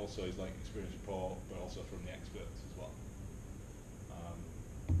 but it also is like experience report, but also from the experts as well.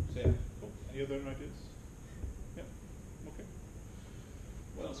 So yeah, cool. Any other ideas? Yeah. Okay.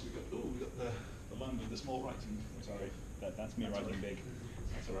 What else have we got? Oh, we got the The line with the small writing. Sorry, that's me writing big.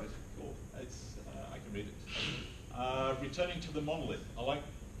 That's all right. Cool. It's I can read it. Returning to the monolith. I like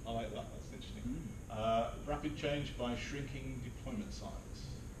that. That's interesting. Rapid change by shrinking deployment size.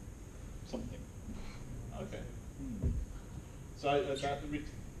 Something. Okay. So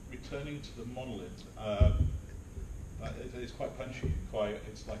returning to the monolith. It's quite punchy.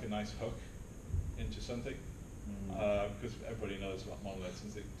 It's like a nice hook into something. Because everybody knows about monoliths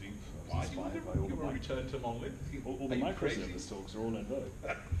and why do you want to return to monolith? All the microservice talks are all in vogue.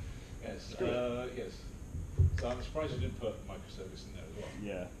 Yes, yes. So I'm surprised you didn't put microservice in there as well.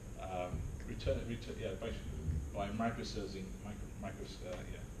 Yeah. Return, yeah, basically by microservicing,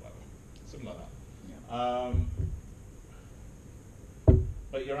 yeah, whatever, something like that. Yeah.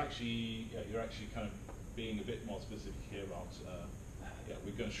 But you're actually kind of being a bit more specific here about,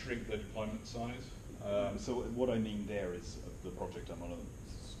 we're going to shrink the deployment size. So what I mean there is the project I'm on.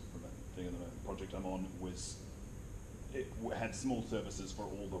 The project I'm on was had small services for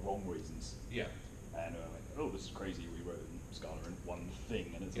all the wrong reasons. Yeah. And oh, this is crazy. We wrote in Scala in one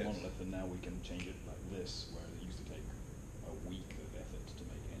thing, and it's a monolith, and now we can change it like this, where it used to take a week of effort to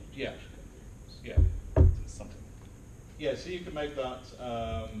make any change. Yeah. It's something. Yeah. So you can make that.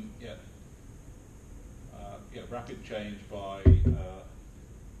 Rapid change by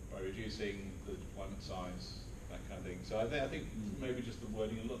reducing the deployment size, that kind of thing. So I think maybe just the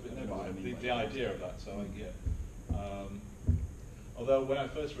wording a little bit there, but the idea of that. So although when I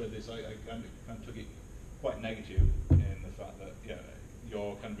first read this, I kind of took it quite negative in the fact that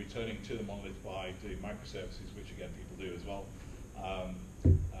you're kind of returning to the monolith by doing microservices, which again people do as well.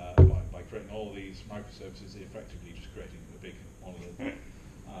 By creating all of these microservices, effectively just creating a big monolith.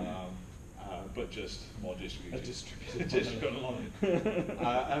 But just more distributed. A distributed monolith.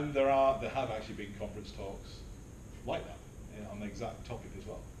 And there have actually been conference talks like that on the exact topic as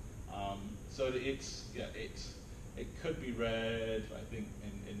well. So it could be read, I think,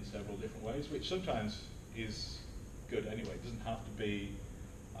 in several different ways, which sometimes is good anyway. It doesn't have to be.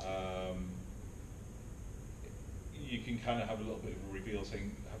 You can kind of have a little bit of a reveal,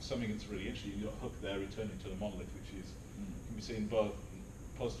 saying have something that's really interesting. You've got a hook there, returning to the monolith, which is can be seen both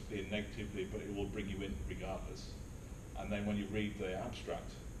positively and negatively, but it will bring you in regardless. And then when you read the abstract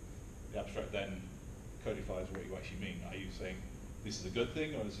then codifies what you actually mean. Are you saying this is a good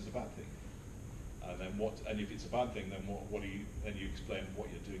thing or this is a bad thing? And then and if it's a bad thing, then what do you? Then you explain what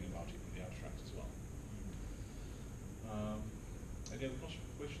you're doing about it in the abstract as well. Any other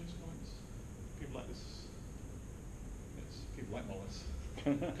questions, comments? People like this. Yes, people like monoliths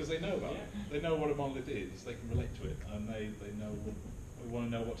because they know about it. They know what a monolith is. They can relate to it, and they know. We want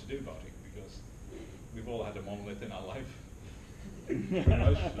to know what to do about it because we've all had a monolith in our life.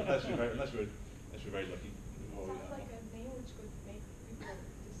 unless we're very lucky. Sounds like a name which could make people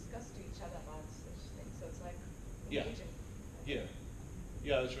discuss to each other about such things. So it's like engaging. Yeah,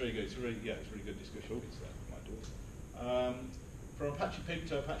 that's really good. It's a really good discussion. Might do it. From Apache Pig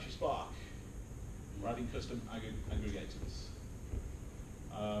to Apache Spark, writing custom aggregators.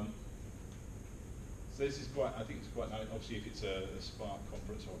 So this is I think it's quite nice. Obviously, if it's a Spark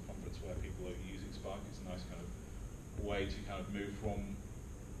conference or a conference where people are using Spark, it's a nice kind of way to kind of move from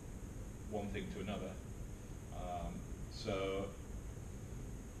one thing to another.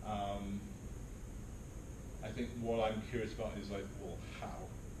 I think what I'm curious about is like, well, how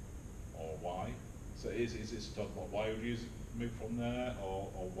or why? So is this talk about why would you move from there,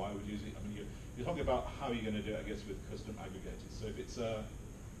 or why would you use it? I mean, you're talking about how you're going to do it, I guess, with custom aggregators. So if it's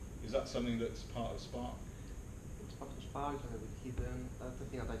is that something that's part of Spark? It's part of Spark, it's a little bit hidden. That's the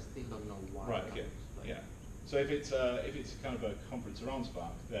thing that I still don't know why. Right. Okay. Yeah. So if it's kind of a conference around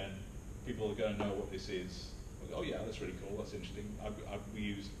Spark, then people are going to know what this is. Oh yeah, that's really cool. That's interesting. We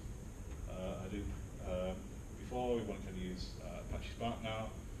used Hadoop before. We want to use Apache Spark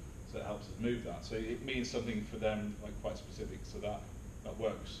now, so it helps us move that. So it means something for them, like quite specific. So that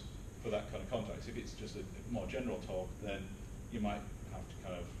works for that kind of context. If it's just a more general talk, then you might have to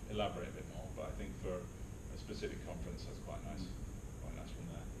kind of elaborate a bit more. But I think for a specific conference, that's quite nice. Quite nice from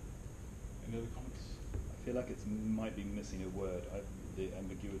there. Any other comments? I feel like it might be missing a word. The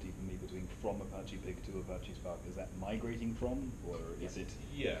ambiguity for me between from Apache Pig to Apache Spark, is that migrating from, or is it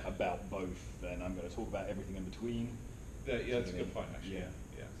about both? And I'm going to talk about everything in between. Yeah, that's a good point, actually. Yeah.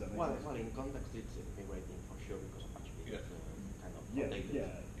 Well, in context, it's migrating for sure because Apache Pig is kind of outdated.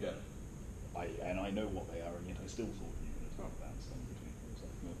 I know what they are, and yet I still thought you were going to talk about some between.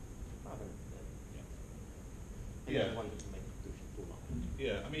 I wanted to make it too long.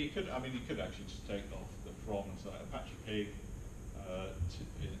 Yeah, I mean, you could actually just take off the from, so Apache Pig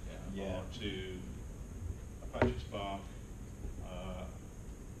to Apache Spark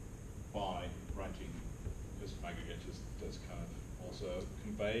by writing custom aggregators does kind of also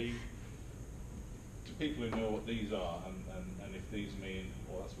convey to people who know what these are, and if these mean,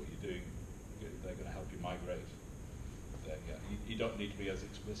 well, that's what you're doing, they're going to help you migrate, then yeah, you don't need to be as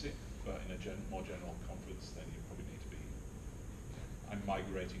explicit, but in a more general conference, then you probably need to be, I'm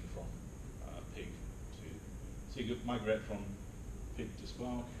migrating from Pig to, so you could migrate from Pig to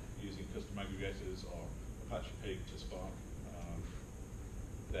Spark using custom aggregators, or Apache Pig to Spark,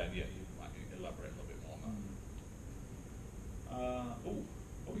 then yeah, you might elaborate a little bit more on that. Oh,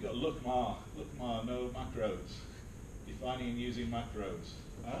 we got look ma, no macros. Defining and using macros.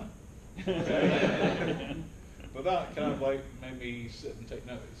 Huh? But that kind of like made me sit and take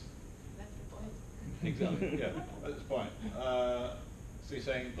notice. That's the point. Exactly, yeah, that's the point. So you're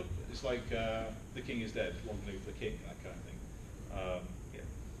saying, look, it's like the king is dead, long live the king, that kind of thing.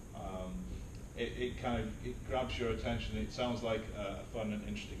 It kind of grabs your attention. It sounds like a fun and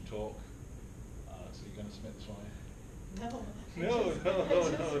interesting talk. So you're going to submit this one? No. No.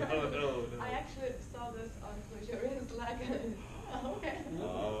 I actually saw this on Clojure in Slack. Okay.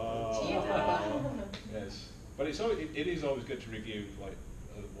 Yes, but it is always good to review like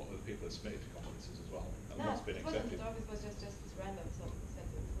what other people have submitted to conferences as well, and No, what's been it wasn't accepted. talk, it was just this random sentence.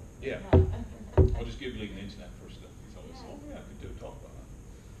 Yeah. Yeah. Or just googling the internet for stuff. It's always, Yeah. oh yeah, I could do a talk about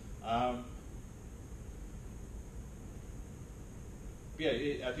that.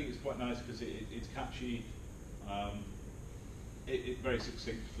 Yeah, I think it's quite nice because it's catchy. It very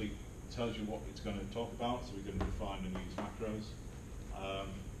succinctly tells you what it's going to talk about, so we're going to define and use macros.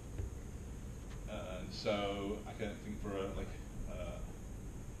 And so I kind of think for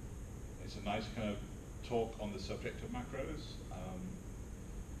it's a nice kind of talk on the subject of macros.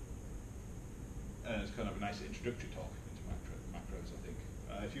 And it's kind of a nice introductory talk into macros, I think.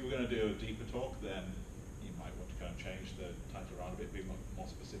 If you were going to do a deeper talk, then you might want to kind of change the title around a bit, be more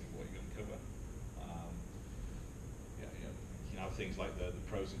specific what you're going to cover. You know, things like the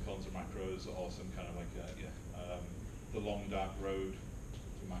pros and cons of macros, or some kind of like the long dark road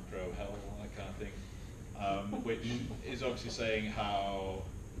to macro hell, that kind of thing, which is obviously saying how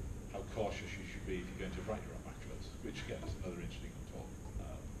cautious you should be if you're going to write your own macros, which again is another interesting talk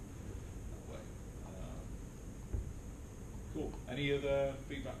that way. Cool. Any other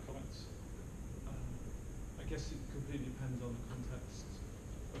feedback, comments? I guess it completely depends on the context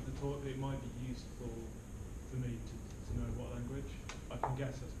of the talk. It might be useful for me to know what language. I can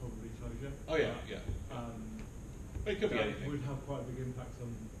guess that's probably Clojure. Oh yeah, yeah. But it could be that anything. would have quite a big impact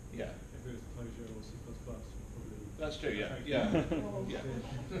on Yeah. if it was Clojure or C++. Probably. That's true. Yeah. affect Yeah. Oh. Yeah.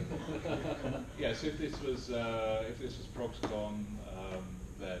 Yeah. So if this was Proxcon,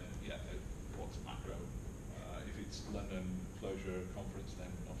 then yeah, what's a macro? If it's London Clojure conference,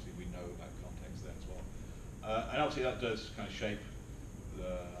 then obviously we know that context there as well. And obviously that does kind of shape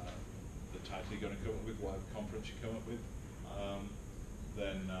the title you're going to come up with, whatever conference you come up with.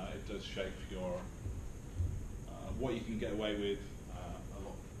 Then it does shape your what you can get away with a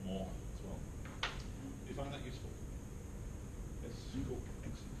lot more as well. Do you find that useful? Yes, cool.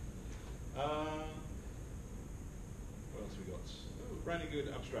 Excellent. What else we got? Oh, really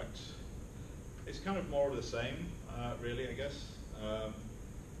good abstract. It's kind of more of the same, really, I guess.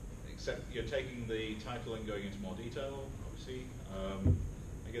 Except you're taking the title and going into more detail, obviously.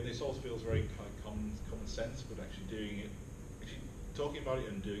 Again, this also feels very kind of common sense, but actually talking about it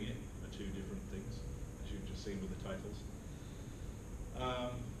and doing it are two different things, as you've just seen with the titles.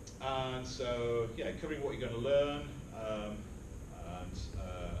 And so, yeah, covering what you're going to learn, and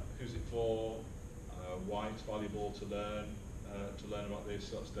who's it for, why it's valuable to learn about this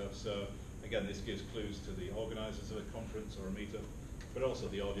sort of stuff. So, again, this gives clues to the organisers of a conference or a meetup, but also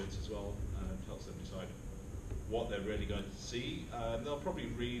the audience as well, and helps them decide what they're really going to see. They'll probably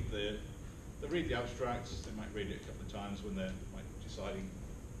read the abstracts. They might read it a couple of times when they're deciding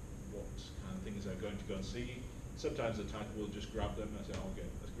what kind of things they're going to go and see. Sometimes the title will just grab them and say, oh, okay,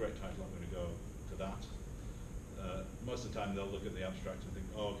 that's a great title, I'm going to go to that. Most of the time they'll look at the abstract and think,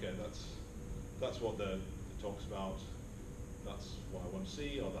 oh, okay, that's what the talk's about, that's what I want to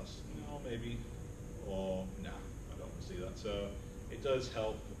see, or that's, maybe, or nah, I don't want to see that. So it does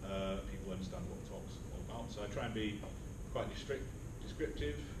help people understand what the talk's all about. So I try and be quite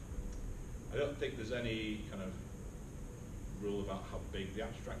descriptive. I don't think there's any kind of rule about how big the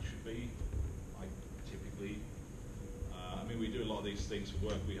abstract should be. Typically, we do a lot of these things for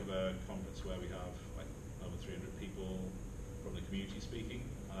work. We have a conference where we have like over 300 people from the community speaking,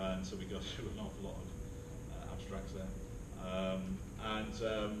 and so we go through an awful lot of abstracts there.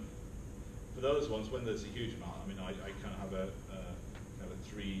 For those ones, when there's a huge amount, I kind of have a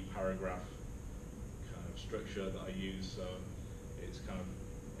 3-paragraph kind of structure that I use. So it's kind of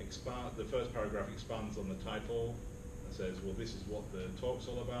the first paragraph expands on the title and says, well, this is what the talk's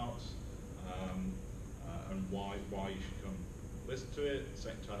all about, and why you should come listen to it. The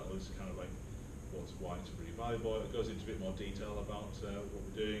second title is kind of like why it's really valuable. It goes into a bit more detail about what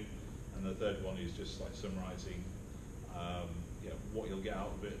we're doing, and the third one is just like summarising what you'll get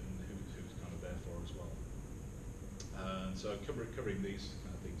out of it and who's kind of there for as well. And so covering these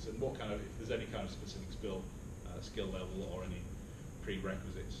kind of things, and what kind of, if there's any kind of specific skill level or any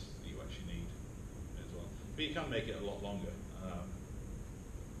prerequisites that you actually need as well. But you can make it a lot longer.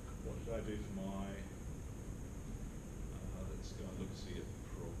 What did I do for my? Let's go and look and see at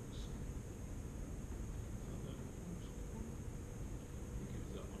progs.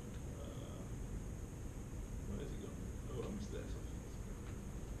 Where is it gone? Oh, I missed that.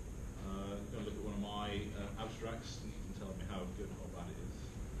 Going to look at one of my abstracts, and you can tell me how good or bad it is.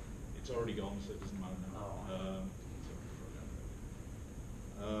 It's already gone, so it doesn't matter now.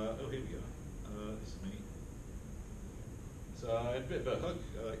 Oh, here we go. This is me. So a bit of a hook,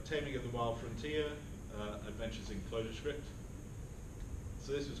 Taming of the Wild Frontier, Adventures in ClojureScript.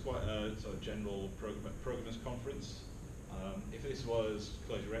 So this was quite a sort of general programmers conference. If this was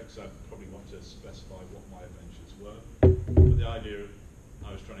ClojureX, I'd probably want to specify what my adventures were. But the idea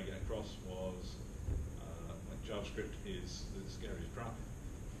I was trying to get across was like JavaScript is the scariest crap,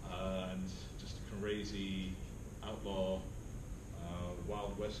 and just a crazy outlaw,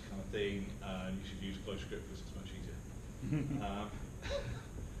 Wild West kind of thing, and you should use ClojureScript because it's much easier.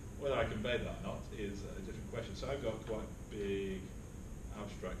 Whether I convey that or not is a different question. So I've got quite a big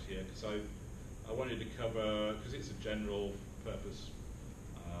abstract here because I wanted to cover, because it's a general purpose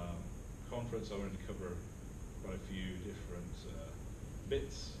conference, I wanted to cover quite a few different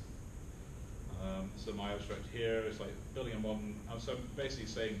bits. So my abstract here is like building on one, so I'm basically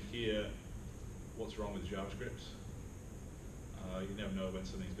saying here what's wrong with JavaScript. You never know when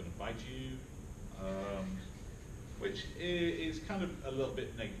something's going to bite you, which is kind of a little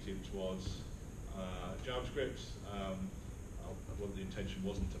bit negative towards JavaScript. Well, the intention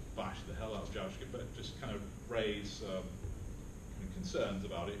wasn't to bash the hell out of JavaScript, but just kind of raise concerns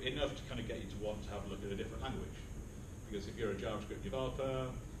about it, enough to kind of get you to want to have a look at a different language. Because if you're a JavaScript developer,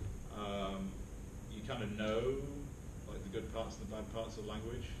 you kind of know like the good parts and the bad parts of the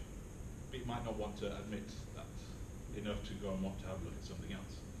language, but you might not want to admit that enough to go and want to have a look at something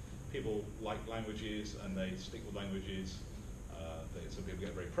else. People like languages and they stick with languages. Some people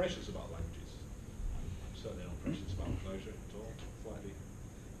get very precious about languages. I'm certainly not precious about Clojure at all, slightly,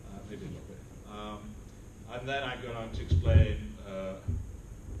 maybe a little bit. And then I go on to explain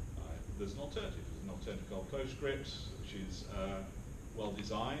there's an alternative. There's an alternative called ClojureScript, which is well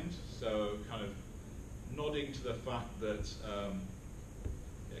designed. So kind of nodding to the fact that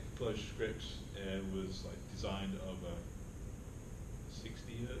ClojureScript was like designed over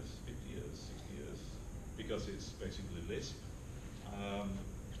 60 years, 50 years, 60 years, because it's basically Lisp,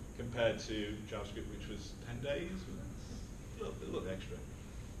 compared to JavaScript, which was 10 days, a little extra.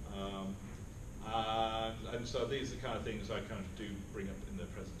 And so these are the kind of things I kind of do bring up in the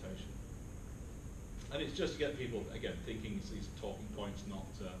presentation. And it's just to get people, again, thinking these talking points, not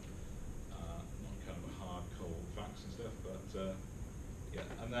kind of a hard, cold facts and stuff, but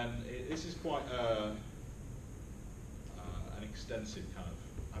yeah. And then this is quite an extensive kind of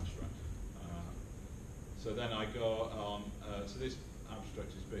abstract. So then I go on, so this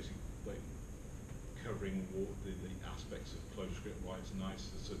abstract is basically like covering the aspects of ClojureScript, why it's nice,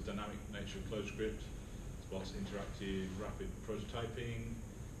 the sort of dynamic nature of ClojureScript, it's what's interactive, rapid prototyping.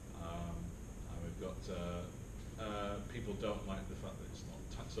 We've got people don't like the fact that it's not,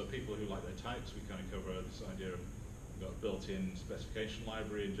 so people who like their types, we kind of cover this idea of, we've got a built-in specification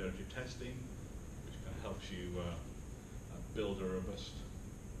library and generative testing, which kind of helps you build a robust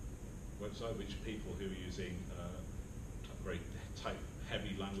website, which people who are using very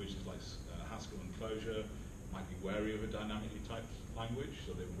type-heavy languages like Haskell and Clojure might be wary of a dynamically typed language,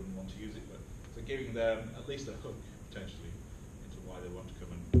 so they wouldn't want to use it. But so giving them at least a hook potentially into why they want to come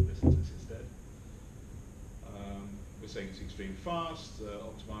and listen to this instead. We're saying it's extremely fast,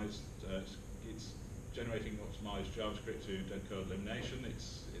 optimized. It's generating optimized JavaScript to dead code elimination.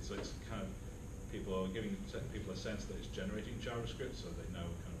 It's kind of people are giving people a sense that it's generating JavaScript, so they know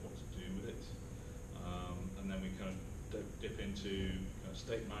kind of what to do with it. And then we kind of dip into kind of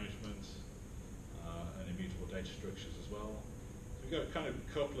state management and immutable data structures as well. So we've got kind of a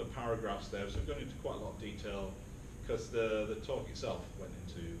couple of paragraphs there, so we've gone into quite a lot of detail because the talk itself went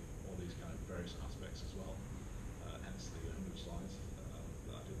into all these kind of various aspects as well. Hence the 100 slides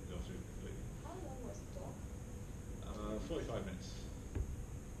that I didn't go through completely. How long was the talk? 45 minutes.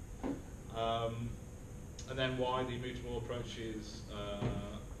 And then why the immutable approach is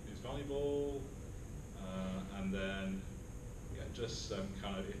valuable, and then just some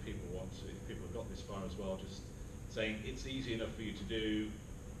kind of, if people have got this far as well, just saying it's easy enough for you to do,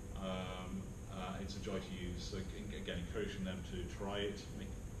 it's a joy to use. So again, encouraging them to try it,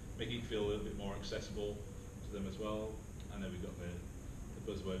 making it feel a little bit more accessible to them as well. And then we've got the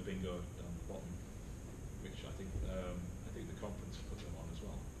buzzword bingo down the bottom, which I think the conference put them on as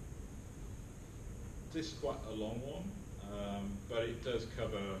well. This is quite a long one, but it does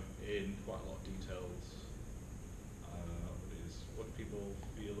cover in quite a lot of details. What do people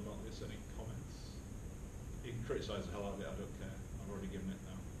feel about this? Any comments? You can criticise the hell out of it, I don't care. I've already given it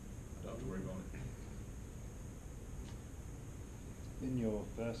now. I don't have to worry about it. In your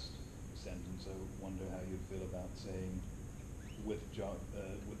first sentence, I wonder how you'd feel about saying with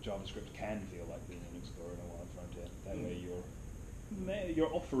JavaScript can feel like being an explorer in a wide frontier. That way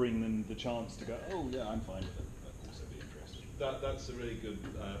you're offering them the chance to go, oh yeah, I'm fine with it, but also be interested. That's a really good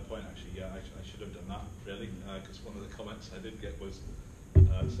point, actually. Yeah, I should have done that, really, because one of the comments I did get was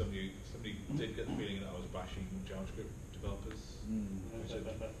somebody did get the feeling that I was bashing JavaScript developers, which I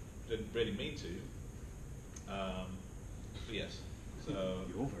didn't really mean to. But yes, so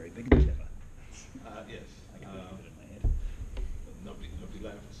you're very big and clever. yes. I can put it in my head. Nobody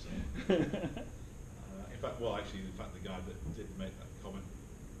left. So. In fact, the guy that did make that comment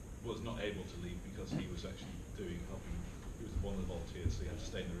was not able to leave because he was actually helping. He was one of the volunteers, so he had to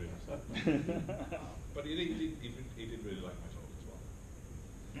stay in the room. So. But he did really like my talk as well.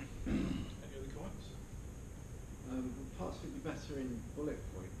 Any other comments? Parts would be better in bullet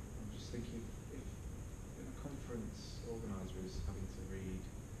point. I'm just thinking if a conference organiser is having to read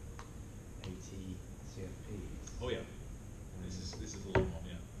 80 CFPs. Oh yeah, this is a long one.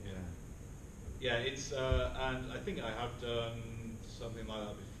 Yeah, it's and I think I have done something like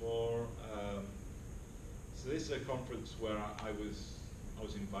that before. So this is a conference where I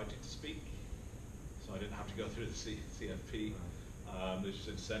was invited to speak, so I didn't have to go through the CFP. They just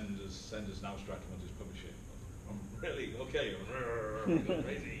said send us an abstract and we'll just publish it. I'm really okay. Go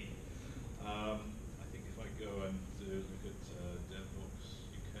crazy. I think if I go and look at DevBooks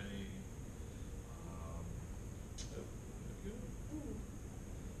UK.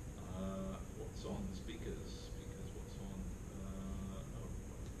 What's on speakers? What's on?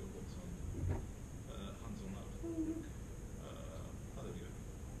 What's on? Hands on that. There we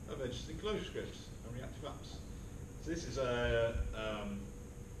go. Of interesting closure scripts and reactive apps. So this is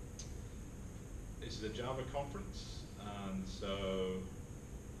a Java conference, and so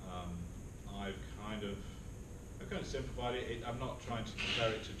I've kind of simplified it. I'm not trying to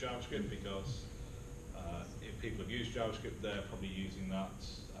compare it to JavaScript because if people have used JavaScript, they're probably using that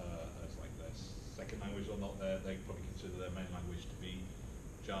as like their second language or not. They probably consider their main language to be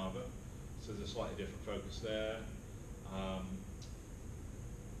Java. So there's a slightly different focus there.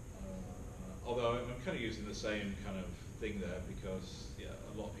 Although I'm kind of using the same kind of thing there because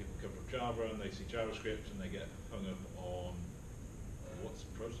a lot of people come from Java and they see JavaScript and they get hung up on what's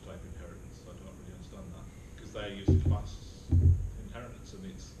prototype inheritance. I don't really understand that because they use class inheritance and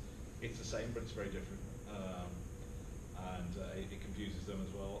it's the same but it's very different and it confuses them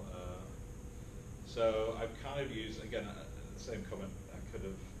as well. So I've kind of used again the same comment. I could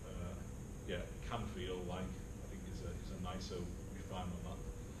have can feel like I think is a nicer refinement on that.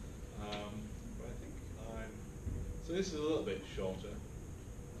 But I think so this is a little bit shorter,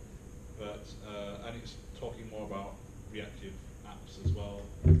 but and it's talking more about reactive apps as well,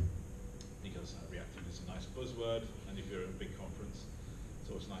 because reactive is a nice buzzword, and if you're at a big conference,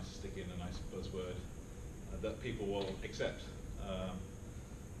 it's always nice to stick in a nice buzzword that people will accept.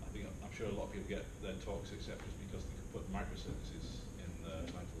 I'm sure a lot of people get their talks accepted because they can put microservices in the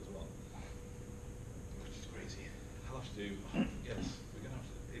title as well, which is crazy. I'll have to do. Yes, we're going to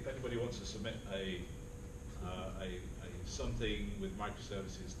have to. If anybody wants to submit a something with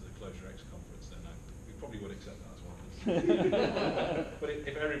microservices to the Closure X conference, then we probably would accept that as well. But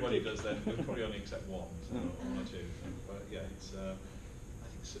if everybody does, then we'll probably only accept one, so one or two. But yeah, it's. I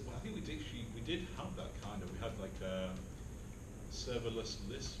think we did have that kind of. We had like serverless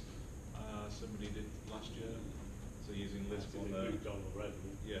Lisp. Somebody did last year, so using Lisp on the.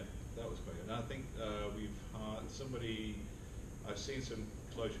 Yeah, that was quite good. And I think we've had somebody. I've seen some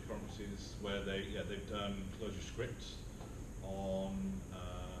Closure conferences where they've done Closure scripts on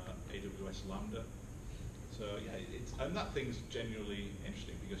AWS Lambda. So and that thing's genuinely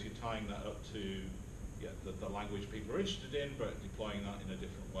interesting because you're tying that up to the language people are interested in, but deploying that in a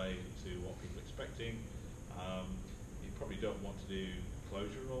different way to what people are expecting. You probably don't want to do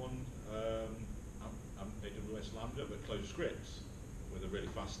Closure on AWS Lambda, but Closure scripts with a really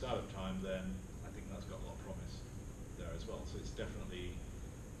fast startup time, then I think that's got a lot of promise there as well. So it's definitely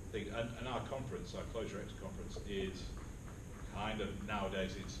thing. And our conference, our Clojure X conference, is kind of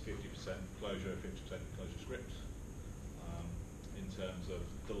nowadays it's 50% Clojure, 50% Clojure script. In terms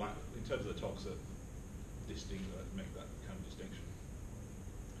of the talks that make that kind of distinction.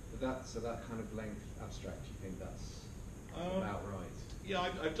 But that kind of length abstract, you think that's about right? Yeah,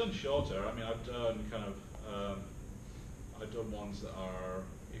 I've done shorter. I mean, I've done kind of I've done ones that are,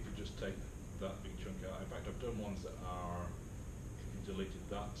 if you just take that big chunk out. In fact, I've done ones that are, if you deleted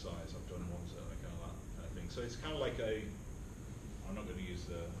that size, I've done ones that are kind of that kind of thing. So it's kind of like I'm not going to use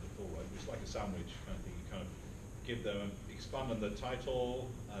the full word, but it's like a sandwich kind of thing. You kind of give them, expand on the title,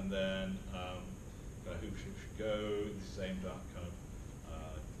 and then who should go. This is aimed at kind of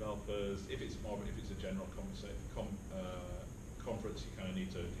developers. If it's a general conference, you kind of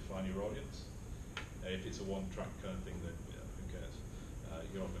need to define your audience. If it's a one-track kind of thing, then who cares?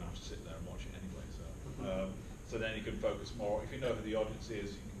 You're not going to have to sit there and watch it anyway. So then you can focus more. If you know who the audience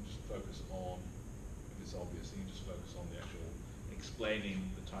is, you can just focus on. If it's obvious, you can just focus on the actual explaining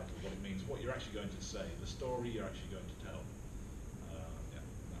the title, what it means, what you're actually going to say, the story you're actually going to tell. Yeah,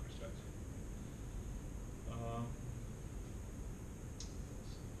 in that respect.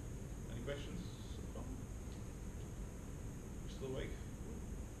 Any questions? You're still awake?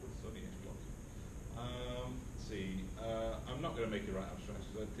 It's only 8 o'clock. Let's see. I'm not going to make you write abstracts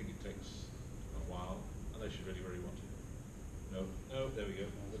because I think it takes a while, unless you really, really want to. No, there we go.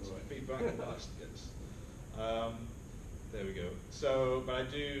 That's right. Feedback at last. Yes. There we go. So, but I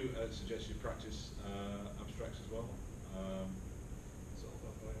do suggest you practice abstracts as well.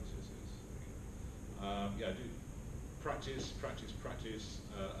 Yeah, I do practice,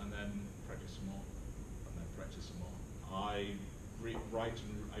 and then practice some more, and then practice some more. I rewrite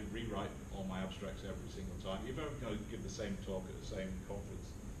all my abstracts every single time. If I'm going to give the same talk at the same conference,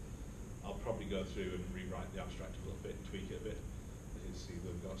 I'll probably go through and rewrite the abstract a little bit, tweak it a bit. You see,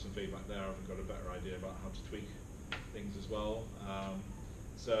 we've got some feedback there. I've got a better idea about how to tweak things as well.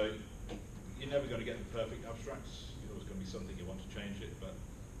 So you're never going to get the perfect abstracts. There's always going to be something you want to change it, but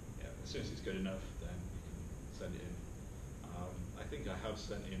yeah, as soon as it's good enough, then you can send it in. I think I have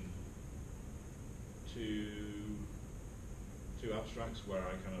sent in two abstracts where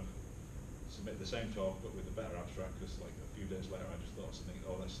I kind of submit the same talk but with a better abstract, because like a few days later I just thought something,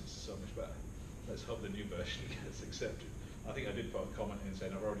 oh, this is so much better. Let's hope the new version gets accepted. I think I did put a comment in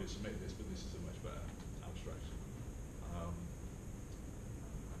saying I've already submitted this, but this is a much better abstract.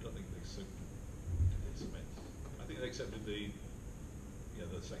 I don't think they submit. I think they accepted the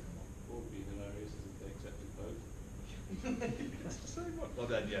second one. What would be hilarious is if they accepted both. That's the same one. Well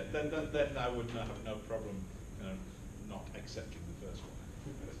then, yeah, then I would have no problem, not accepting the first one.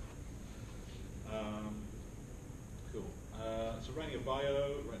 Cool. So writing a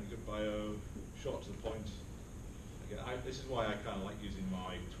good bio, short to the point. Again, this is why I kind of like using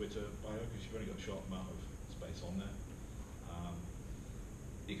my Twitter bio, because you've only got a short amount of space on there.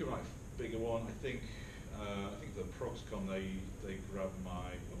 You can write a bigger one. I think the ProgsCon they grabbed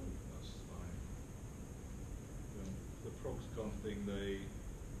my the ProgsCon thing they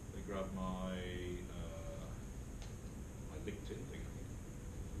grabbed my my LinkedIn thing, I think,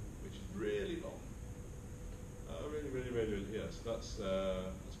 which is really long. Really, yeah. So that's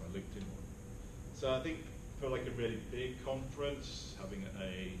my LinkedIn one. So I think for like a really big conference, having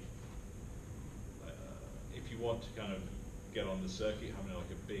if you want to kind of get on the circuit, having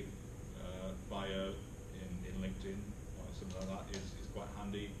like a big bio in LinkedIn or something like that is quite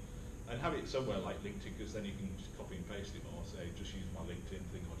handy. And have it somewhere like LinkedIn, because then you can just copy and paste it, or say just use my LinkedIn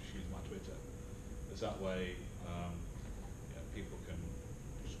thing or just use my Twitter. Because that way people can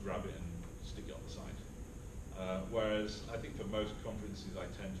just grab it and stick it on the site. Whereas I think for most conferences I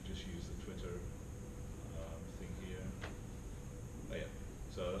tend to just use the Twitter thing here. But yeah,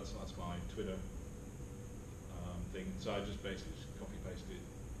 so that's my Twitter thing. So I just basically just copy paste it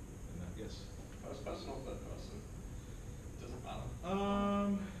in that. Yes. First person or third person? Doesn't matter.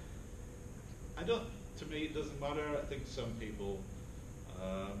 To me it doesn't matter. I think some people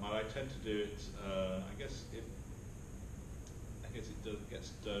I tend to do it. I guess it gets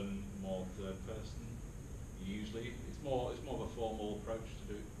done more third person. Usually, it's more of a formal approach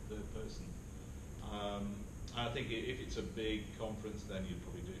to do it third person. I think if it's a big conference, then you'd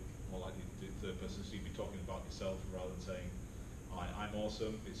probably do more likely to do it third person. So you'd be talking about yourself rather than saying, I'm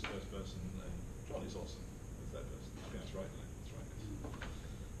awesome. If it's first person, then John is awesome. It's third person. I think that's right. That's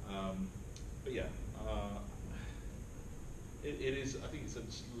right. But yeah, it is. I think it's a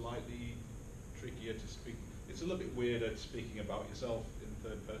slightly trickier to speak. It's a little bit weirder speaking about yourself in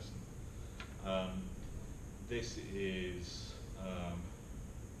third person. This is. I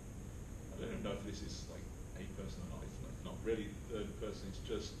don't even know if this is like a person or not. It's like not really third person, it's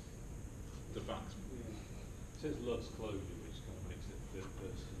just the fact. Yeah. It says Lutz closure, which kind of makes it third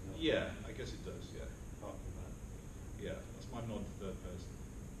person. Yeah, I guess it does, yeah. Apart from that. Yeah, that's my nod to third person.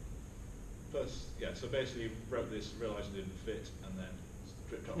 First, yeah, so basically wrote this, realised it didn't fit, and then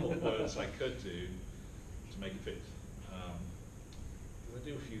stripped out all the words I could do to make it fit. Because I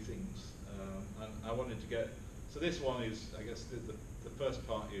do a few things, and I wanted to get, so this one is, I guess the first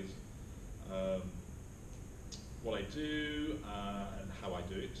part is what I do and how I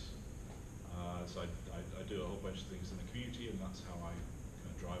do it. So I do a whole bunch of things in the community, and that's how I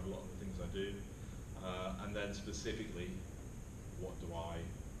kind of drive a lot of the things I do. And then specifically, what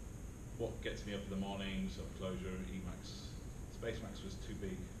gets me up in the morning, so Clojure, Emacs. Spacemacs was too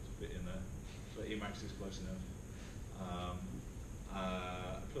big to fit in there, so Emacs is close enough.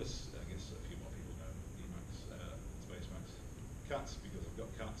 Plus, I guess a few more people know Emacs, Spacemacs. Cats, because I've got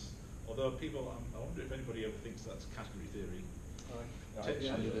cats. Although people, I wonder if anybody ever thinks that's category theory.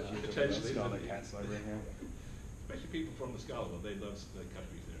 Potentially. Scarlet cats over here. Especially people from the Scala, they love the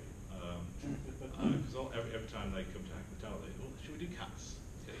category theory. Because every time they come to Hack the Tower, they should we do cats?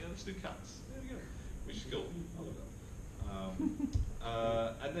 Yeah, let's do cats. There we go. Which is cool. I love that.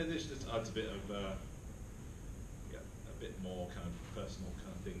 And then this just adds a bit of, a bit more kind of personal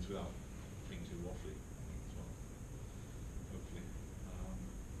kind of things without being too waffly, I think, as well. Hopefully.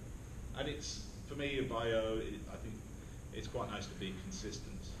 And it's, for me, a bio, I think it's quite nice to be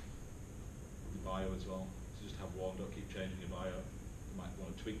consistent with the bio as well. To just have one, don't keep changing your bio. You might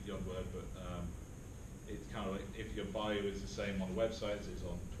want to tweak the odd word, but it's kind of like if your bio is the same on the website as it's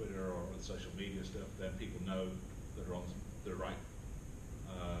on Twitter or on social media stuff, then people know that they're on the right.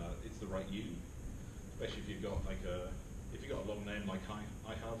 It's the right you. Especially if you've got like if you've got a long name like I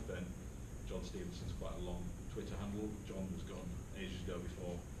have, then John Stevenson's quite a long Twitter handle. John was gone ages ago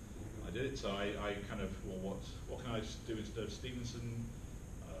before I did it, so I kind of, well, what can I do instead of Stevenson?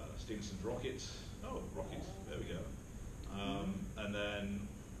 Stevenson's Rockets. Oh, Rockets. There we go. And then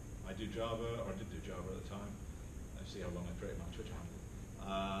I do Java, or I did do Java at the time. Let's see how long I created my Twitter handle.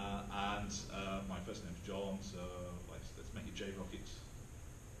 And my first name's John, so let's make it JRockets.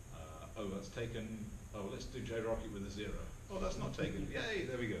 Oh, that's taken. Oh, let's do JRocket with a 0. Oh, that's not taken. Yay,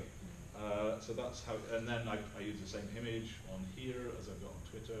 there we go. So that's how, and then I use the same image on here as I've got on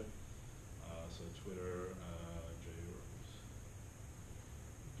Twitter. So Twitter, JRockets.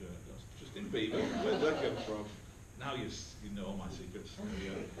 Justin Bieber, where'd that come from? Now you know all my secrets.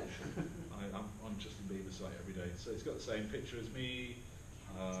 I'm on Justin Bieber's site every day. So it's got the same picture as me.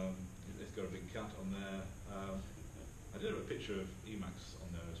 It's got a big cat on there. I did have a picture of Emacs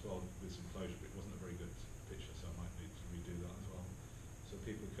on there as well with some closure, but it wasn't a very good picture, so I might need to redo that as well. So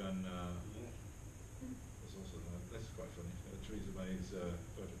people can. There's also that's quite funny. Theresa May's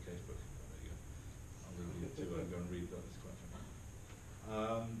photo casebook. There you go. I'll leave you to go and read that. It's quite funny.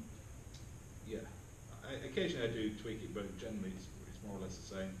 Yeah. Occasionally I do tweak it, but generally it's more or less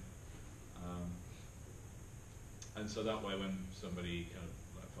the same. And so that way, when somebody kind of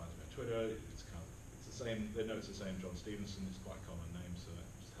finds me on Twitter, it's the same. They know it's the same John Stevenson. It's quite a common name, so it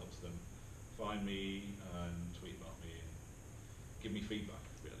just helps them find me and tweet about me and give me feedback.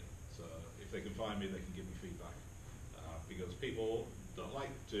 Really, so if they can find me, they can give me feedback because people don't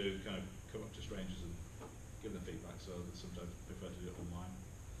like to kind of come up to strangers and give them feedback. So they sometimes prefer to do it online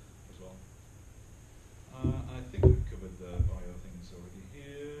as well. I think we've covered the bio things already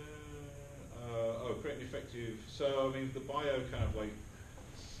here. Create an effective. So I mean, the bio kind of like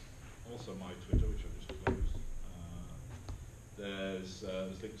also my Twitter, which I've just closed. There's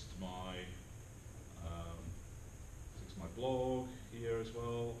links to my blog here as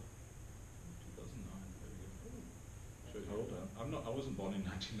well. 2009. There we go. Shows how old I am. I wasn't born in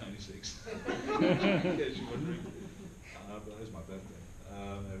 1996. In case you're wondering. But that is my birthday.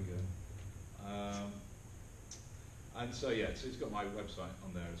 There we go. And so yeah, so it's got my website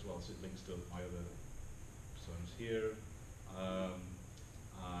on there as well, so it links to my other personas here.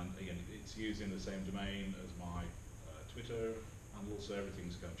 And again, it's using the same domain as my Twitter handle, so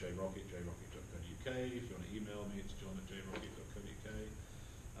everything's kind of jrocket, jrocket.co.uk. If you want to email me, it's john@jrocket.co.uk.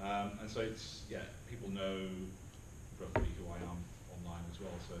 And so it's, yeah, people know roughly who I am online as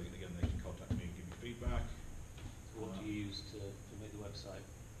well, so again, they can contact me and give me feedback. So what do you use to make the website?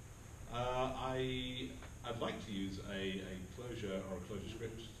 I'd like to use a Clojure or a Clojure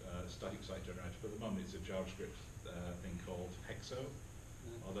script static site generator, but at the moment it's a JavaScript thing called Hexo,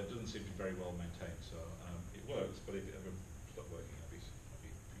 although it doesn't seem to be very well maintained, so it works, but if it ever stopped working, I'd be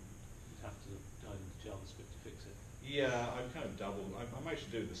You'd have to dive into JavaScript to fix it. Yeah, I've kind of dabbled. I managed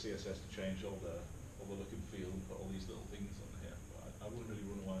to do the CSS to change all the look and feel and put all these little things on here, but I wouldn't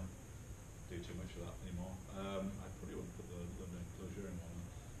really want to do too much for that anymore. I probably wouldn't put the London closure in one.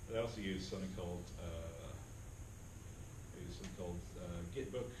 But I also use something called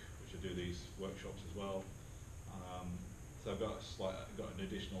Gitbook, which I do these workshops as well. So I've got an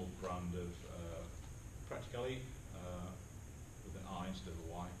additional brand of Practically with an I instead of a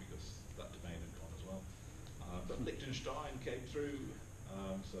Y because that domain had gone as well. But Liechtenstein came through,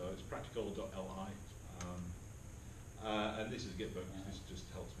 so it's practical.li. And this is Gitbook. This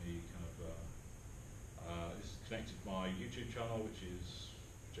just helps me kind of. This is connected to my YouTube channel, which is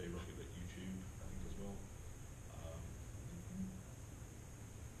JRocket at YouTube, I think as well.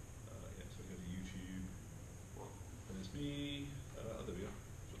 Yeah, so go to YouTube. And it's me. Oh, there we go.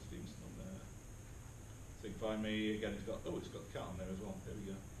 John Stevenson on there. So you can find me again. It's got the cat on there as well. There we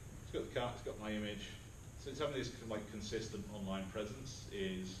go. It's got the cat. It's got my image. So it's having this like consistent online presence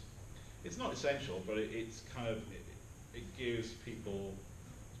it's not essential, but it's kind of it gives people,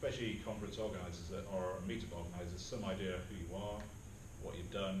 especially conference organisers or meetup organisers, some idea of who you are, what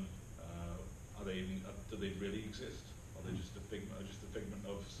you've done. Do they really exist? Are they just a figment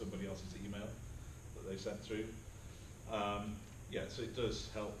of somebody else's email that they sent through? Yeah, so it does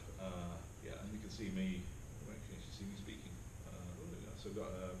help. Yeah, and you can see me. You can actually see me speaking. So I've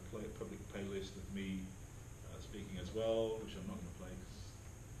got a public playlist of me speaking as well, which I'm not going to play because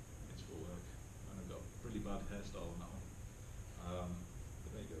it's for work, and I've got a really bad hairstyle on that one.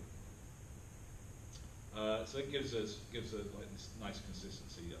 But there you go. So it gives us like this nice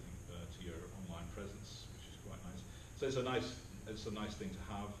consistency, I think, to your online presence, which is quite nice. So it's a nice thing to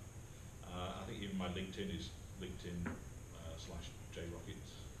have. I think even my LinkedIn is LinkedIn /JRocket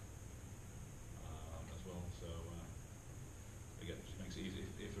as well. So again, it just makes it easy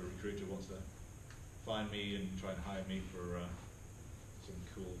if a recruiter wants to find me and try and hire me for some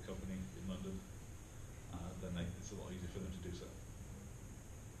cool company in London, then it's a lot easier for them to do so.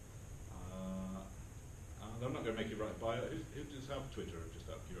 And I'm not going to make you write a bio. Who does have Twitter, just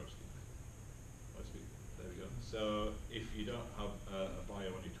out of curiosity? Most people. There we go. So if you don't have a bio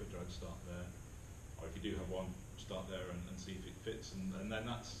on your Twitter, I'd start there. Or if you do have one, start there and see if it fits. And then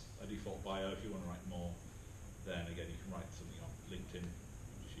that's a default bio. If you want to write more, then again, you can write something on LinkedIn.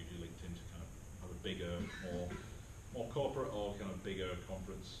 Just use your LinkedIn to kind of have a bigger, more corporate or kind of bigger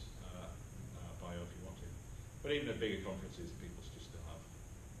conference bio if you want to. But even at bigger conferences, people just still have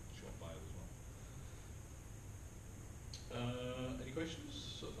short bios as well. Any questions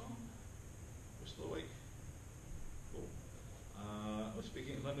so far? We're still awake? Cool. We're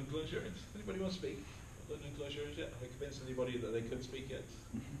speaking at London Closurians. Anybody want to speak at London Closurians yet? Have I convinced anybody that they could speak yet?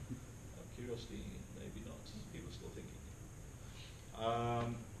 Out of curiosity, maybe not. People are still thinking.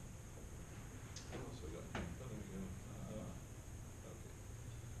 What else have we got? Oh, there we go. Okay.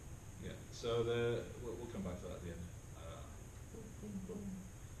 Yeah, so we'll come back to that at the end.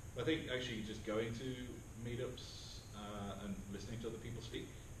 I think actually just going to meetups and listening to other people speak.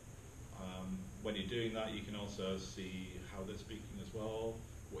 When you're doing that, you can also see how they're speaking as well,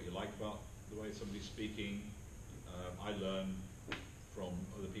 what you like about the way somebody's speaking. I learn from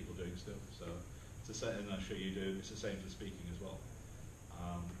other people doing stuff, so it's the same, and I'm sure you do. It's the same for speaking as well.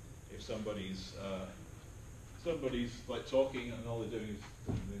 If somebody's like talking and all they're doing is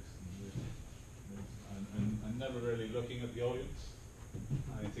doing this and this and never really looking at the audience,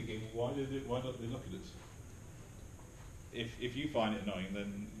 and you're thinking, why don't they look at us? If you find it annoying,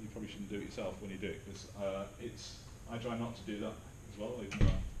 then you probably shouldn't do it yourself when you do it, because I try not to do that as well, even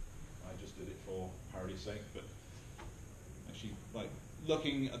though I just did it for parody's sake. But actually, like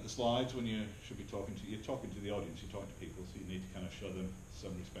looking at the slides when you're talking to the audience, you're talking to people, so you need to kind of show them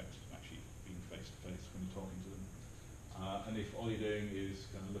some respect, actually being face to face when you're talking to them. And if all you're doing is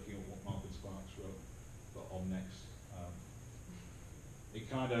kind of looking at what Martin Sparks wrote on next,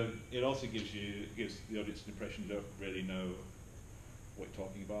 it also gives the audience an impression you don't really know what you're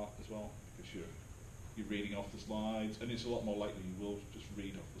talking about as well, because you're reading off the slides, and it's a lot more likely you will just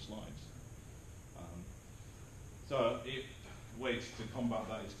read off the slides. So ways to combat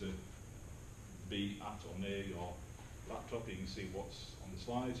that is to be at or near your laptop. You can see what's on the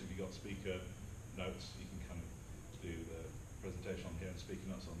slides. If you've got speaker notes, you can kind of do the presentation on here and speaker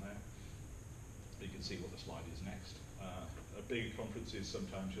notes on there. You can see what the slide is next. At bigger conferences,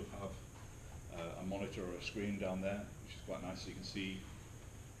 sometimes you'll have a monitor or a screen down there, which is quite nice, so you can see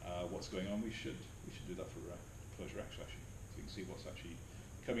what's going on. We should do that for ClosureX actually, so you can see what's actually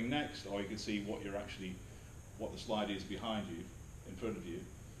coming next, or you can see what the slide is behind you, in front of you,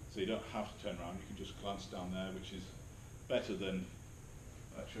 so you don't have to turn around. You can just glance down there, which is better than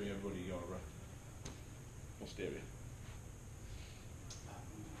showing everybody your posterior.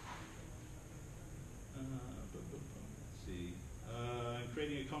 Let's see.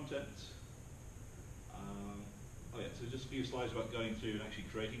 Creating a content so just a few slides about going through and actually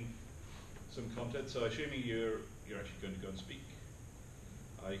creating some content. So assuming you're actually going to go and speak,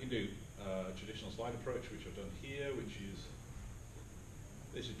 you can do a traditional slide approach, which I've done here,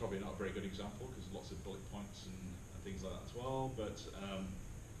 this is probably not a very good example because lots of bullet points and things like that as well. But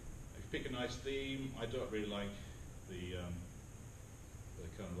if you pick a nice theme, I don't really like the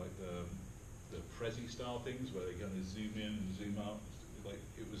kind of like the Prezi style things where they kind of zoom in and zoom out. Like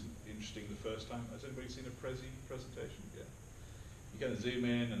it was interesting the first time. Has anybody seen a Prezi presentation? Yeah. You kind of zoom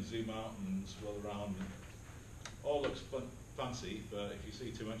in and zoom out and swirl around. And all looks fancy, but if you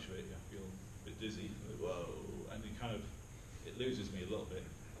see too much of it, you feel a bit dizzy. Whoa! And it loses me a little bit.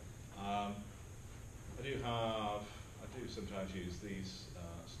 I do sometimes use these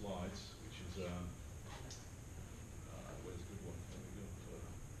slides, which is where's a good one? There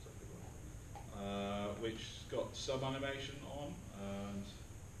we go. Which's got some animation on, and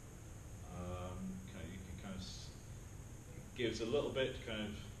you can kind of gives a little bit, kind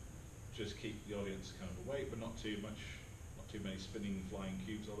of just keep the audience kind of awake, but not too much, not too many spinning, flying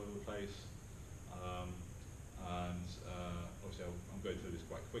cubes all over the place. Obviously I'm going through this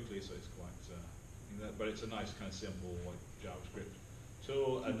quite quickly, so it's quite, but it's a nice kind of simple like JavaScript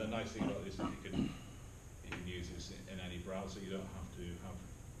tool. And the nice thing about this is you can use this in any browser. You don't have to have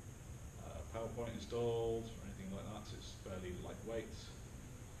PowerPoint installed or anything like that. So it's fairly lightweight.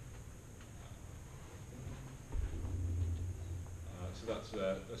 So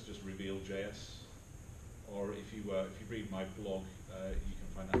that's just Reveal.js. Or if you read my blog, you can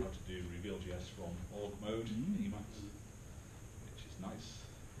find out how to do Reveal.js from org mode in Emacs, which is nice.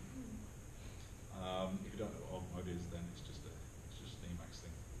 If you don't know what org mode is, then it's just an Emacs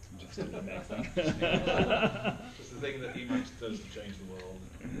thing. Just an Emacs thing. It's the thing that Emacs does to change the world,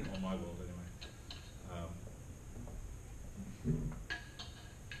 or my world anyway.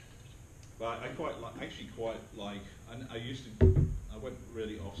 But I actually quite like, and I went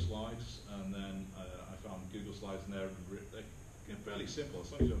really off slides, and then I found Google Slides, and they're fairly simple,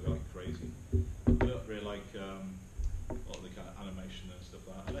 as long as you don't go like crazy. I don't really like a lot of the kind of animation and stuff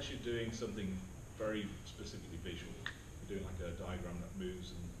like that, unless you're doing something very specifically visual. If you're doing like a diagram that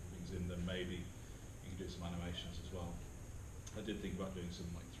moves and things in, then maybe you can do some animations as well. I did think about doing some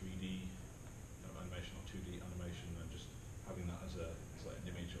like 3D animation or 2D animation and just having that as like an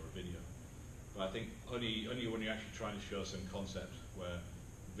image or a video. But I think only when you're actually trying to show some concept where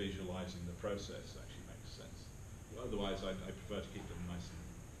visualizing the process actually makes sense. Otherwise, I prefer to keep them nice and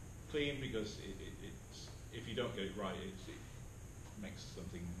clean, because it's, if you don't get it right, it makes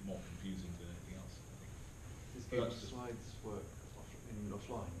something more confusing than anything else, I think. Does Google Slides work in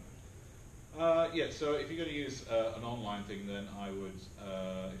offline? Yeah, so if you're going to use an online thing, then I would,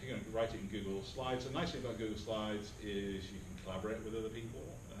 if you're going to write it in Google Slides, the nice thing about Google Slides is you can collaborate with other people.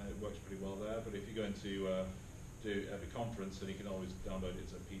 It works pretty well there, but if you're going to do at a conference, then you can always download it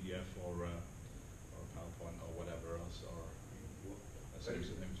as a PDF or a PowerPoint or whatever else, or a series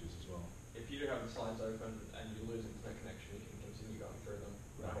of images as well. If you do have the slides open and you lose internet connection, you can continue going through them.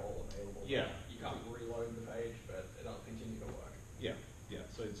 They're all available. Yeah. You can't reload the page, but it'll continue to work. Yeah, yeah.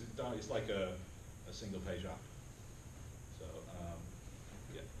 So it's like a single page app. So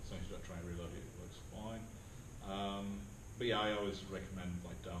yeah, as long as you don't try and reload it, it works fine. But yeah, I always recommend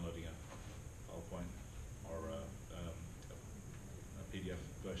like downloading a PowerPoint or a PDF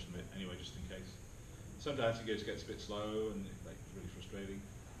version of it anyway, just in case. Sometimes it gets a bit slow and it's really frustrating.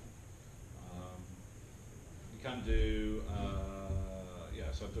 You can do,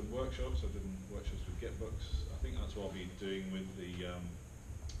 yeah, so I've done workshops with GitBooks. I think that's what I'll be doing with the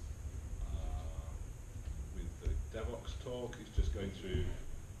DevOps talk. It's just going through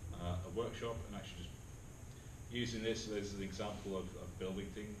a workshop and actually just using this as an example of building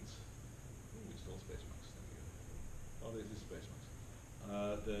things. Ooh, install SpaceMax. There we go. Oh, there's this SpaceMax.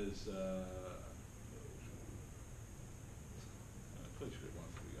 There's ClickScript one.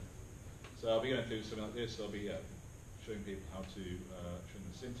 There we go. So I'll be going through something like this. I'll be showing people how to showing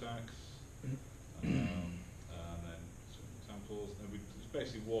the syntax, and then some examples. And it's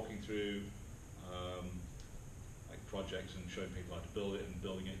basically walking through like projects and showing people how to build it and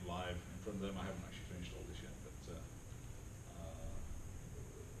building it live in front of them. I haven't actually finished all this yet, but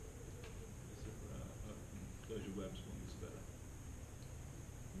Closure Web's one is better.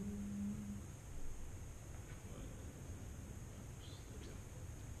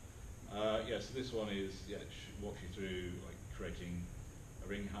 Yeah, so this one is, yeah, it walks you through like creating a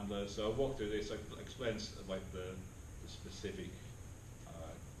ring handler. So I'll walk through this, explains like the specific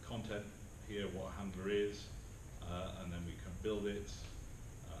content here, what a handler is, and then we can build it,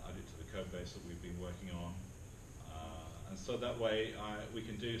 add it to the code base that we've been working on. And so that way we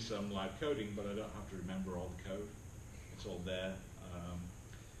can do some live coding, but I don't have to remember all the code. it's all there.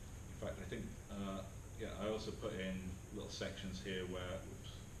 In fact, I think, yeah, I also put in little sections here where,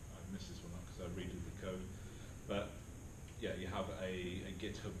 oops, I missed this one because I redid the code. But yeah, you have a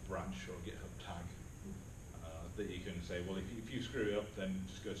GitHub branch or a GitHub tag that you can say, well, if you screw it up, then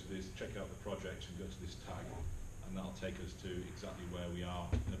just go to this, check out the project and go to this tag, and that'll take us to exactly where we are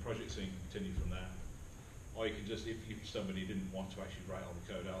in the project, so you can continue from there. Or you can just, if somebody didn't want to actually write all the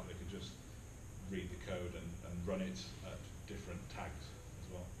code out, they could just read the code and run it at different tags as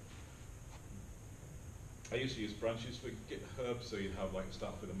well. I used to use branches for GitHub, so you'd have like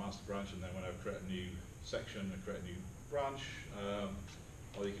start with a master branch, and then when I create a new section, I create a new branch,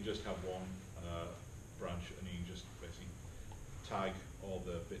 or you can just have one branch, and you can just basically tag all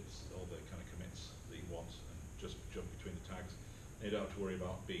the bits, all the kind of commits that you want, and just jump between the tags. And you don't have to worry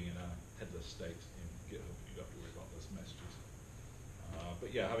about being in a headless state in GitHub. You don't have to worry about those messages. But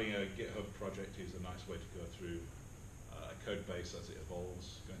yeah, having a GitHub project is a nice way to go through a code base as it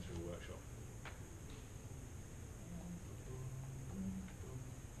evolves, going through a workshop.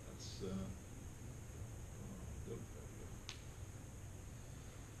 That's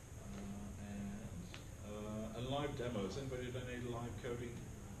and live demos. Anybody done any live coding?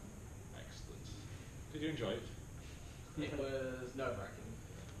 Excellent. Did you enjoy it? It was nerve-wracking.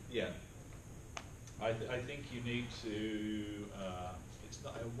 Yeah. I think you need to. It's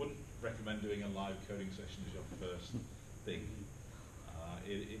not. I wouldn't recommend doing a live coding session as your first thing.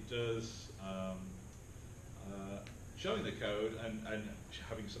 It does showing the code and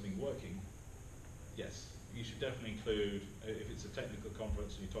having something working. Yes, you should definitely include, if it's a technical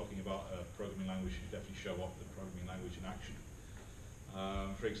conference and you're talking about a programming language, you should definitely show off the programming language in action.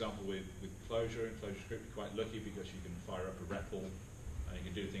 For example, with Clojure and ClojureScript, you're quite lucky because you can fire up a REPL and you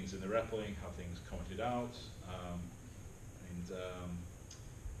can do things in the REPL, you can have things commented out. In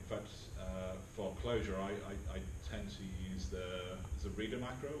fact, for Clojure, I tend to use the reader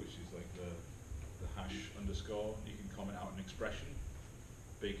macro, which is like the hash underscore. You can comment out an expression,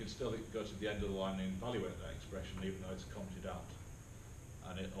 but you can still go to the end of the line and evaluate that expression even though it's commented out.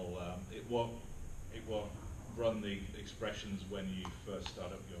 And it won't run the expressions when you first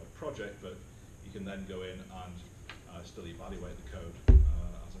start up your project, but you can then go in and still evaluate the code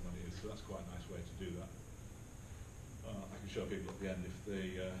as and when it is. So that's quite a nice way to do that. I can show people at the end if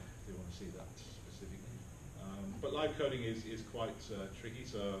they want to see that specifically. But live coding is quite tricky.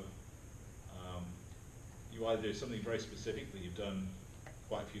 So you either do something very specific that you've done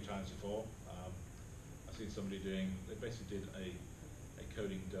quite a few times before. I've seen somebody doing, they basically did a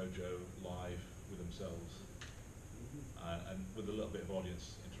coding dojo live with themselves, and with a little bit of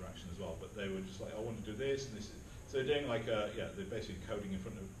audience interaction as well. But they were just like, I want to do this and this. So they're doing like, they're basically coding in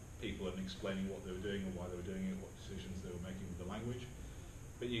front of people and explaining what they were doing and why they were doing it, what decisions they were making with the language.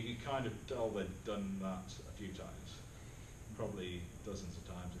 But you can kind of tell they'd done that a few times, probably dozens of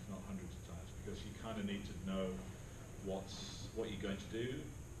times, if not hundreds of times, because you kind of need to know what you're going to do,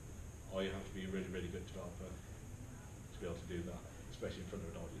 or you have to be a really, really good developer to be able to do that, especially in front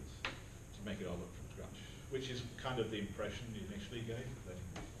of an audience, to make it all up from scratch, which is kind of the impression you initially gave, that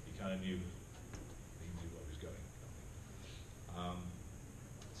you kind of knew what was going.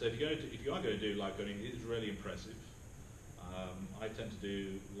 So if you are going to do live coding, it is really impressive. I tend to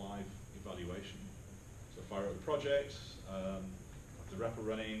do live evaluation. So fire up the project, have the REPL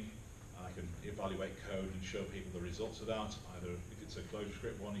running, I can evaluate code and show people the results of that. Either if it's a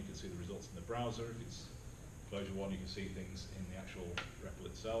ClojureScript one, you can see the results in the browser. If it's Clojure one, you can see things in the actual REPL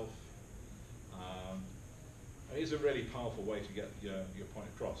itself. It is a really powerful way to get your point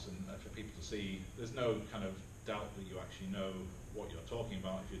across, and for people to see, there's no kind of doubt that you actually know what you're talking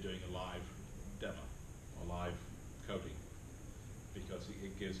about if you're doing a live demo or live coding, because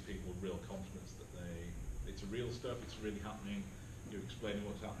it gives people real confidence that it's real stuff, it's really happening, you're explaining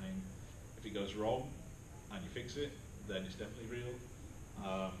what's happening. If it goes wrong and you fix it, then it's definitely real.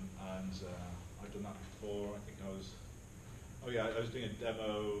 I've done that before. I think I was doing a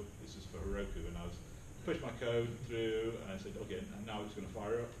demo, this is for Heroku, and I was pushed my code through and I said, okay, and now it's going to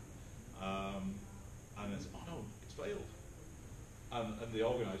fire up. And I said, oh no, it's failed. And the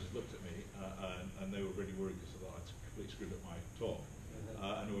organisers looked at me and they were really worried because I thought I'd completely screwed up my talk.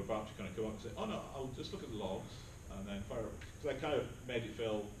 And they were about to kind of come up and say, oh no, I'll just look at the logs and then fire up. Because I kind of made it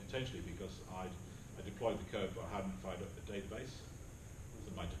fail intentionally because I deployed the code but I hadn't fired up the database. So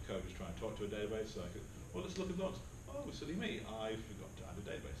my code was trying to talk to a database, so I could, well, let's look at the logs. Oh, silly me, I forgot to add a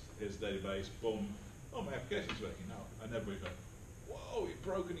database. Here's the database, boom. Oh, my application's working now. And everybody's like, whoa, it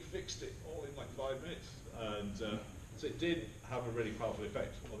broke and he fixed it all in like 5 minutes. And so it did have a really powerful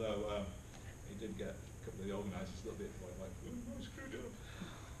effect, although it did get a couple of the organisers a little bit like, ooh, I screwed up.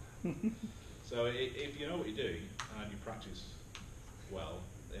 So if you know what you're doing and you practice well,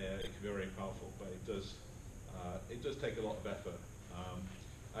 it can be very powerful. But it does take a lot of effort.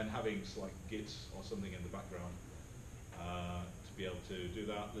 And having like Gits or something in the background to be able to do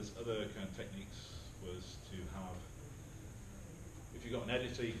that. There's other kind of techniques was to have, if you've got an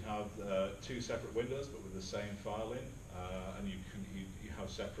editor, you can have two separate windows but with the same file in, and you have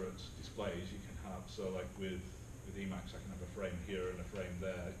separate displays. You can have, so like with Emacs, I can have a frame here and a frame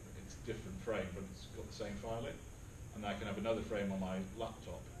there. It's a different frame, but it's got the same file in. And I can have another frame on my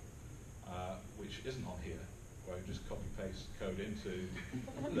laptop, which isn't on here, where I just copy paste code into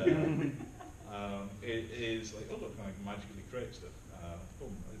there. It is like, oh look, I can magically create stuff.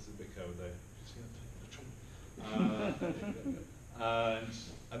 Boom, there's a bit code there.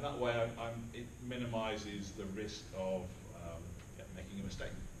 And that way it minimises the risk of making a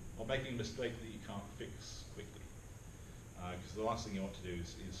mistake, or making a mistake that you can't fix quickly. Because the last thing you want to do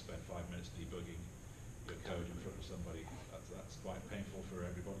is spend 5 minutes debugging your code in front of somebody. That's quite painful for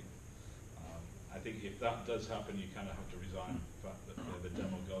everybody. I think if that does happen, you kind of have to resign the fact that the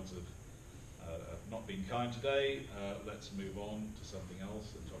demo gods have not been kind today. Let's move on to something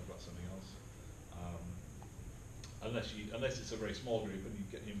else and talk about something else. Unless it's a very small group and you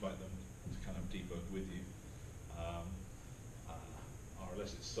invite them to kind of debug with you, or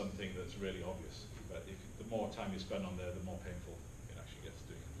unless it's something that's really obvious. But the more time you spend on there, the more painful it actually gets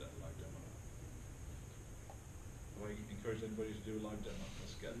doing a live demo. Do I encourage anybody to do a live demo?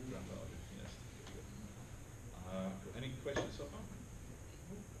 Let's get wrap out of it. Yes. Any questions so far?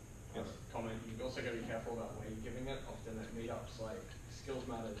 Yes. Comment. You've also got to be careful about where you're giving it. Often at meetups, like skills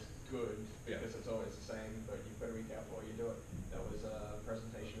matters good because it's always the same, but you've got to be careful where you do it. There was a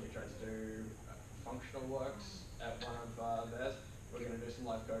presentation we tried to do functional works at one of theirs. We're going to do some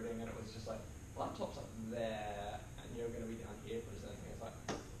live coding, and it was just like laptops up there, and you're going to be down here presenting. It's like,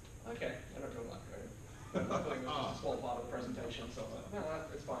 okay, we're not doing live coding. Luckily, it was just a small part of the presentation, so I was like, no,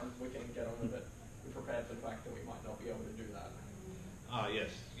 it's fine. We can get on with it. We're prepared for the fact that we might not be able to do that.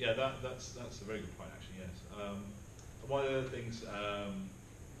 Yes, yeah, that's a very good point actually. Yes, one of the things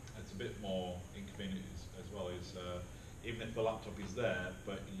it's a bit more inconvenient as well is even if the laptop is there,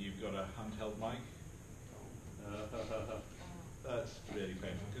 but you've got a handheld mic. That's really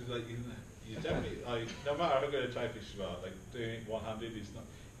painful because like you definitely no matter how good a typist you are, like doing it one-handed is not.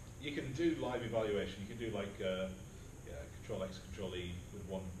 You can do live evaluation. You can do like Control X, Control E with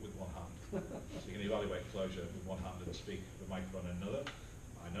one hand. So you can evaluate closure with one hand and speak the microphone in another.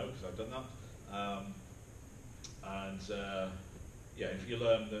 I know because I've done that. If you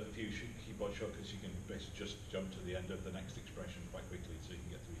learn a few keyboard shortcuts, you can basically just jump to the end of the next expression quite quickly, so you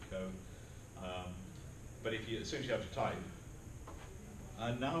can get through your code. But as soon as you have to type,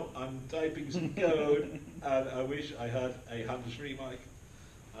 and now I'm typing some code, and I wish I had a hands-free mic.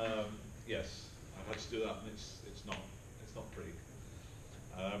 Yes, I've had to do that, and it's not pretty.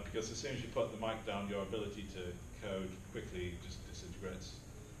 Because as soon as you put the mic down, your ability to code quickly just disintegrates,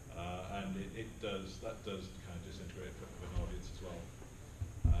 and that does kind of disintegrate for an audience as well.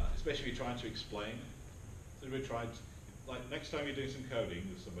 Especially if you're trying to explain. So we tried, like next time you're doing some coding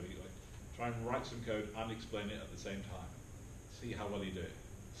with somebody, like try and write some code and explain it at the same time. See how well you do it.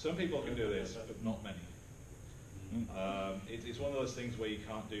 Some people can do this, but not many. It's one of those things where you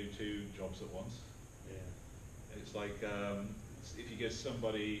can't do two jobs at once. Yeah. It's like if you give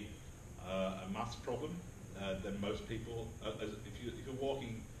somebody a maths problem, then most people, if you're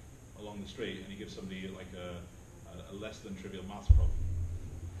walking along the street and you give somebody like a less than trivial maths problem,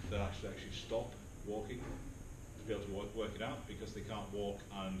 they'll actually stop walking to be able to work it out because they can't walk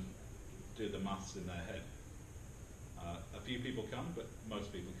and do the maths in their head. A few people can, but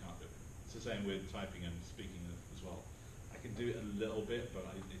most people can't do it. It's the same with typing and speaking as well. I can do it a little bit, but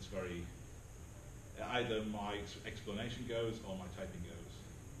it's very, either my explanation goes or my typing goes,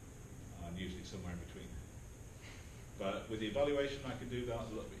 and usually somewhere in between. But with the evaluation, I can do that a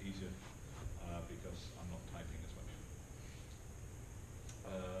little bit easier because I'm not typing as much.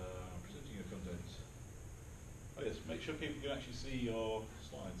 Presenting your content. Oh yes, make sure people can actually see your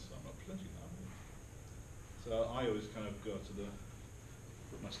slides. I'm not presenting that. So I always kind of go to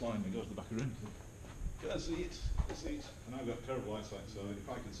put my slide and go to the back of the room. Let's see it. And I've got terrible eyesight, so if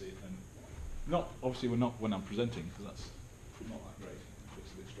I can see it, then obviously we're not when I'm presenting, because that's not that great. It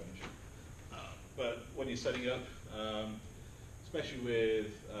looks a bit strange. But when you're setting up, especially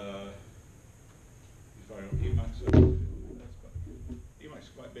with if I run Emacs, Emacs is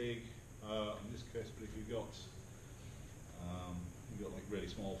quite big in this case. But if you've got like really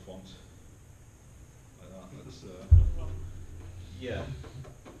small font like that, that's yeah,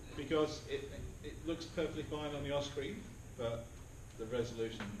 because it looks perfectly fine on your screen, but the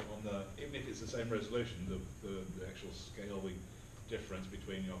resolution on the, even if it's the same resolution, the actual scaling difference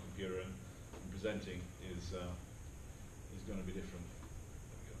between your computer and presenting is going to be different.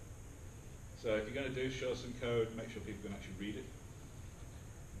 There we go. So if you're going to show some code, make sure people can actually read it.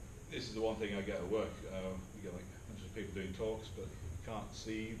 This is the one thing I get at work. We get like hundreds of people doing talks, but you can't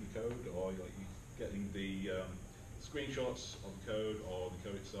see the code, or like you're getting the screenshots of the code or the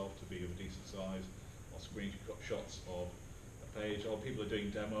code itself to be of a decent size, or screenshots of a page, or people are doing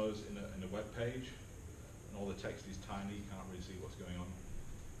demos in a web page, and all the text is tiny, you can't really see what's going on.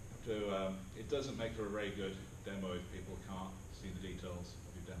 It doesn't make for a very good demo if people can't see the details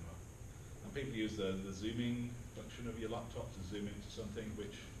of your demo. And people use the zooming function of your laptop to zoom into something,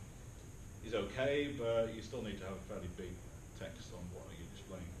 which is okay, but you still need to have a fairly big text on what you're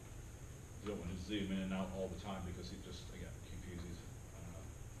displaying. You don't want to zoom in and out all the time because it just, again, confuses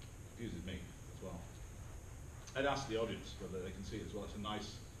me as well. I'd ask the audience whether they can see it as well. It's a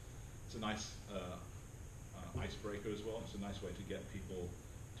nice icebreaker as well. It's a nice way to get people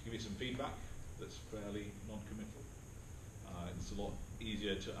to give you some feedback that's fairly non-committal. It's a lot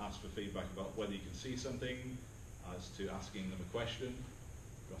easier to ask for feedback about whether you can see something as to asking them a question.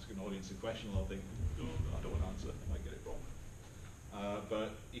 If you ask an audience a question, they'll think, oh, I don't want to answer, I might get it wrong.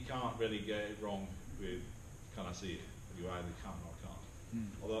 But you can't really get it wrong with, can I see it? You either can or can't.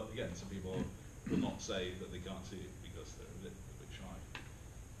 Although, again, some people will not say that they can't see it because they're a bit shy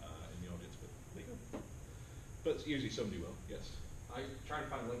in the audience, but there you go. But usually somebody will, yes. I try and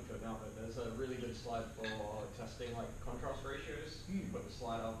find a link to it now, but there's a really good slide for testing like contrast ratios. You put the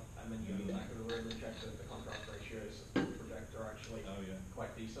slide up, and then you go to the back of the room and check that the contrast ratios of the projector are actually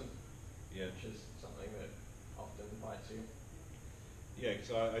quite decent. Yeah. Which is something that often bites you. Yeah,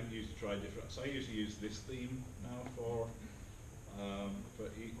 because I used to try different. So I usually use this theme now for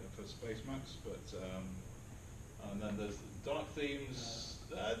Space Max, but and then there's dark themes.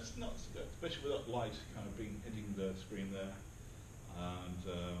 That's not so good, especially with that light kind of hitting the screen there.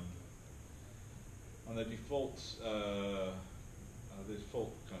 And the default kind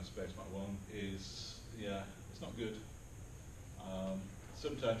of Space Max one is it's not good.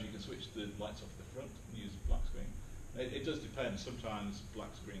 Sometimes you can switch the lights off the front and use black screen. It does depend. Sometimes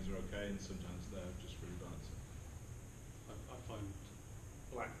black screens are okay, and sometimes they're just really bad. I find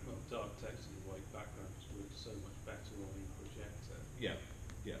dark text and white backgrounds work so much better on a projector. Yeah,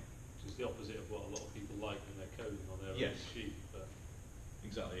 yeah. Which is the opposite of what a lot of people like when they're coding on their own sheet. But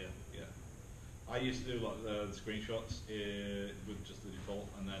exactly, yeah. I used to do a lot of the screenshots with just the default,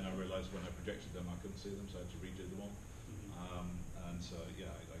 and then I realised when I projected them I couldn't see them, so I had to redo them all. And so,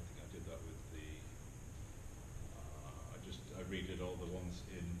 yeah, I think I did that with the. I redid all the ones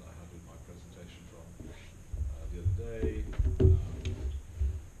I had with my presentation from the other day.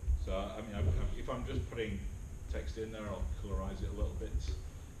 So I mean, if I'm just putting text in there, I'll colorize it a little bit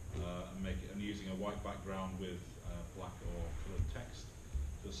and make it. And using a white background with black or colored text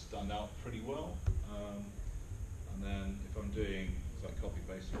does stand out pretty well. And then if I'm doing like copy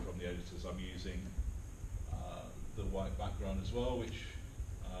pasting from the editors, I'm using the white background as well, which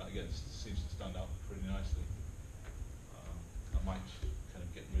again seems to stand out pretty nicely. I might kind of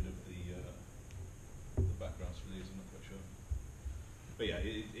get rid of the backgrounds for these. I'm not quite sure. But yeah,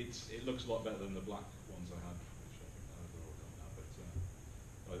 it looks a lot better than the black ones I had, which I think they're all gone now. But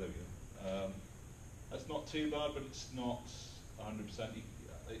oh, there we go. That's not too bad, but it's not 100%.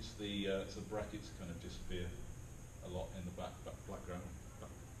 It's the brackets kind of disappear a lot in the background.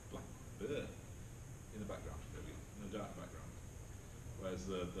 In the background, there we go. In the dark background. Whereas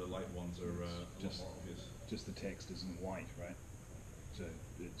the light ones are a lot more obvious. Just the text isn't white, right? So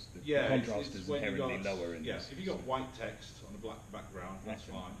it's the contrast is inherently lower in this. If you've got white text on a black background, that's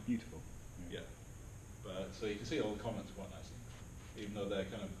fine. Beautiful. Yeah. But so you can see all the comments quite nicely, even though they're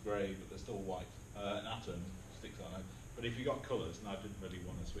kind of grey, but they're still white. An atom sticks out. But if you got colours, and I didn't really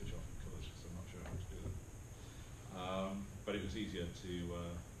want to switch off colours, so I'm not sure how to do that. But it was easier to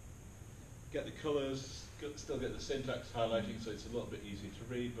get the colours, still get the syntax highlighting, so it's a little bit easier to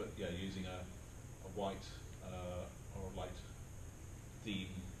read. But yeah, using a white or a light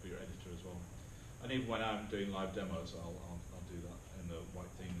theme for your editor as well. And even when I'm doing live demos, I'll do that in the white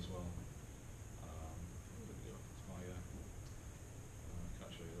theme as well. There we go. It's my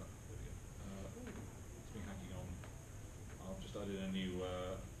can't show you that. There we go. It's been hacking on. I've just added a new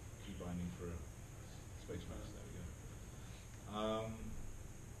key binding for Space Max. There we go.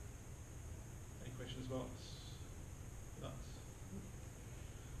 Any questions about that?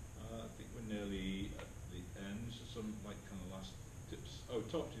 I think we're nearly at the end. So some like kind of last tips. Oh,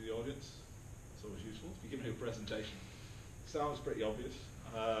 talk to the audience. It's always useful. If you're giving a presentation, sounds pretty obvious.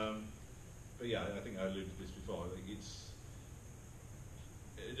 But yeah, I think I alluded to this before. Like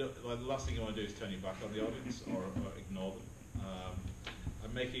like the last thing you want to do is turn your back on the audience or ignore them.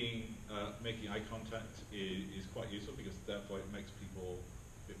 And making eye contact is quite useful because therefore it makes people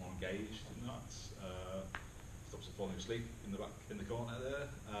a bit more engaged in that. Stops them falling asleep in the back in the corner there.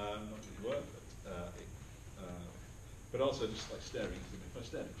 Not really work, but also just like staring at them. If I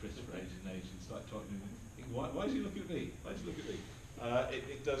stare at Chris for ages and ages and start talking to him, think, why is he looking at me? Why is he looking at me?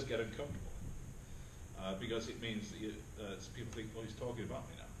 It does get uncomfortable because it means that people think, well, he's talking about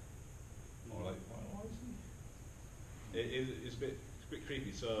me now, or like, why is he? It's a bit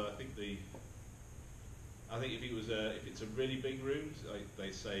creepy. So I think if it's a really big room, like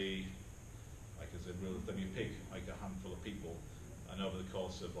they say, like as a real thing, you pick like a handful of people, and over the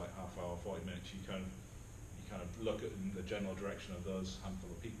course of like half hour, 40 minutes, you kind of look at in the general direction of those handful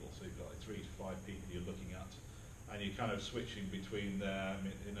of people. So you've got like 3 to 5 people you're looking at, and you're kind of switching between them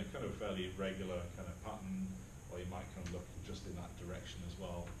in a kind of fairly regular kind of pattern, or you might kind of look just in that direction as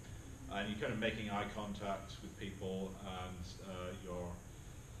well. And you're kind of making eye contact with people, and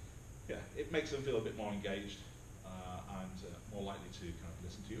it makes them feel a bit more engaged and more likely to kind of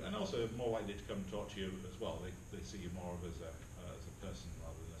listen to you, and also more likely to come and talk to you as well. They see you more as a person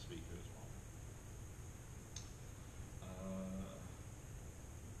rather than a speaker as well.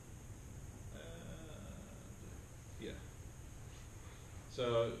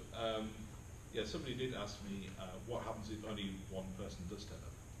 So somebody did ask me what happens if only one person does turn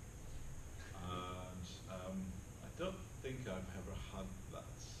up, and I don't think I've ever had that.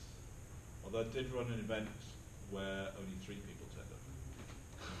 Although I did run an event where only 3 people turned up,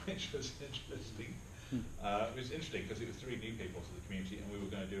 which was interesting. It was interesting because it was 3 new people to the community, and we were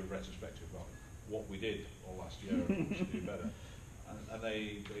going to do a retrospective about what we did all last year and what we should do better. And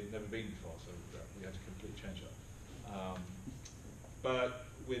they'd never been before, so we had to completely change that. But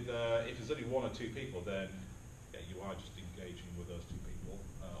with if there's only 1 or 2 people, then you are just engaging with those 2 people.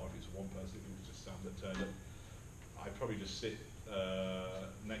 Or if it's one person, if it was just Sam that turned up, I'd probably just sit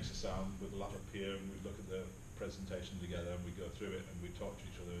next to Sam with a laptop here, and we'd look at the presentation together, and we'd go through it, and we'd talk to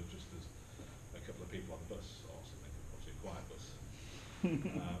each other just as a couple of people on the bus or something. Obviously a quiet bus.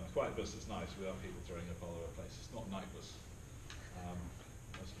 A quiet bus that's nice without people throwing up all over the place. It's not a night bus.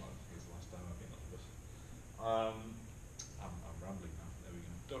 That's not the last time I've been on the bus. I'm rambling now. There we go.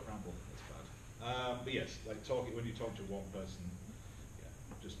 Don't ramble. That's bad. But yes, like when you talk to one person,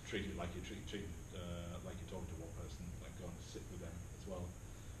 just treat it like you treat like you're talking to one person. Like go and sit with them as well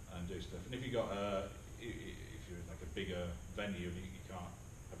and do stuff. And if you got if you're in like a bigger venue and you can't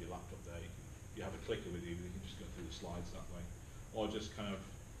have your laptop there, you have a clicker with you. You can just go through the slides that way, or just kind of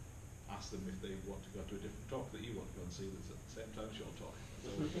ask them if they want to go to a different talk that you want to go and see that's at the same time as your talk.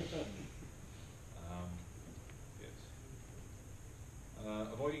 Yes.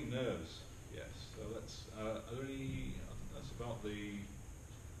 Avoiding nerves. Yes. So let's. I think that's about the.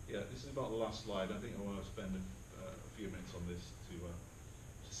 Yeah, this is about the last slide. I think I want to spend a few minutes on this to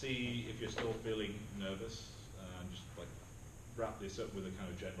see if you're still feeling nervous, and just like wrap this up with a kind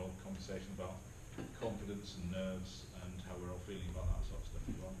of general conversation about confidence and nerves and how we're all feeling about that sort of stuff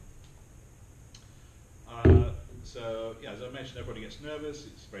as well. So yeah, as I mentioned, everybody gets nervous.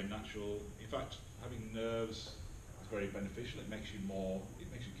 It's very natural. In fact, having nerves is very beneficial. It makes you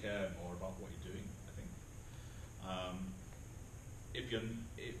care more about what you're doing, I think.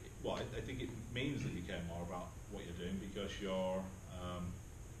 I think it means that you care more about what you're doing because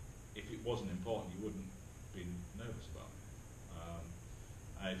if it wasn't important, you wouldn't be nervous about it.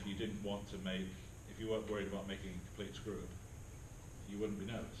 And if you weren't worried about making a complete screw up, you wouldn't be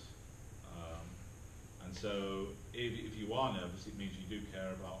nervous. And so if you are nervous, it means you do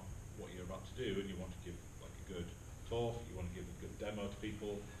care about what you're about to do, and you want to give like a good talk, you want to give a good demo to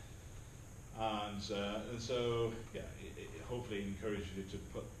people. And so, yeah, it hopefully encourages you to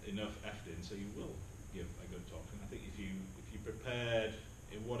put enough effort in so you will give a good talk. And I think if you prepared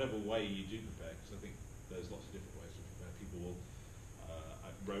in whatever way you do prepare, because I think there's lots of different ways to prepare. People will,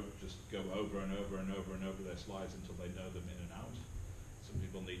 at rote, just go over and over and over and over their slides until they know them in and out. Some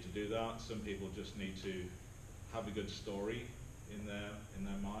people need to do that. Some people just need to have a good story in their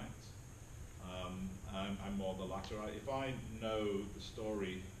minds. I'm more the latter. If I know the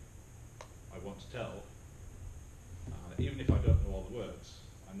story I want to tell, even if I don't know all the words,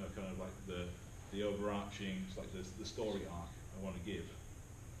 I know kind of like the overarching, it's like the story arc I want to give,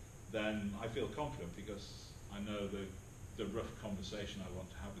 then I feel confident because I know the rough conversation I want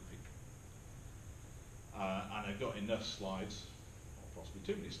to have with people. And I've got enough slides, or possibly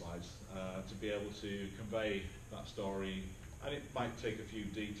too many slides, to be able to convey that story. And it might take a few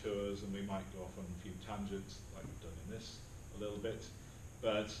detours, and we might go off on a few tangents, like we've done in this a little bit.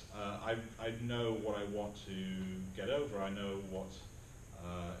 But I know what I want to get over. I know what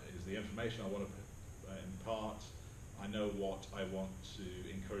is the information I want to impart. I know what I want to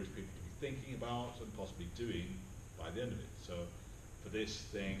encourage people to be thinking about and possibly doing by the end of it. So for this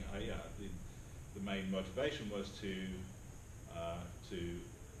thing, the main motivation was to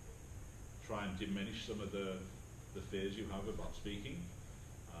try and diminish some of the fears you have about speaking,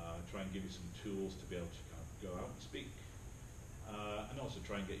 try and give you some tools to be able to kind of go out and speak, and also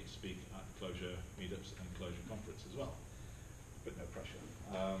try and get you to speak at closure meetups and closure conference as well, but no pressure.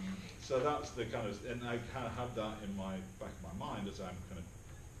 So that's the kind of, and I kind of have that in my back of my mind as I'm kind of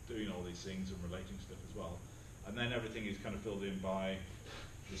doing all these things and relating stuff as well. And then everything is kind of filled in by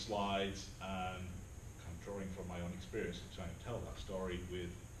the slides and kind of drawing from my own experience and trying to tell that story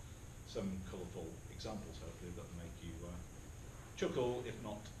with some colourful examples, hopefully, that make you chuckle, if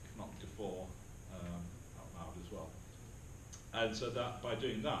not guffaw out loud as well. And so that by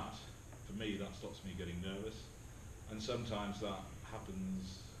doing that, for me, that stops me getting nervous. And sometimes that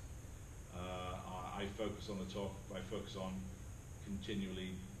happens. I focus on the talk. I focus on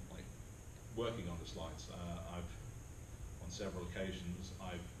continually working on the slides. On several occasions,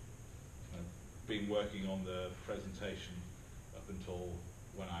 I've been working on the presentation up until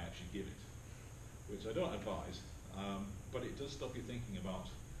when I actually give it, which I don't advise, but it does stop you thinking about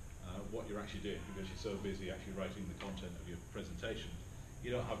what you're actually doing, because you're so busy actually writing the content of your presentation.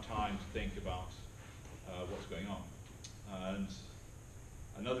 You don't have time to think about what's going on. And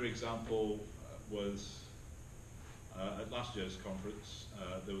another example was at last year's conference.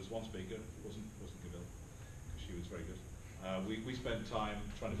 There was one speaker. It wasn't Gabil, because she was very good. We spent time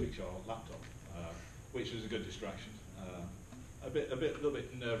trying to fix your laptop, which was a good distraction. A little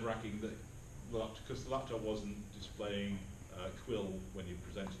bit nerve-wracking because the laptop wasn't displaying Quill when you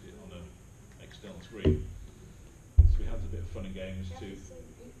presented it on an external screen. So we had a bit of fun and games too.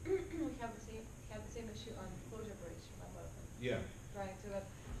 We have the same issue on Closure Bridge, remember? Yeah. Trying to,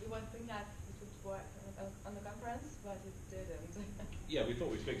 we were thinking that it would work on the conference, but it didn't. Yeah, we thought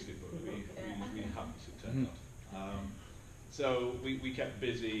we fixed it, but we hadn't, it turned out. So we kept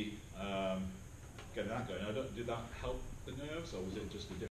busy getting that going. Did that help the nerves, or was it just a different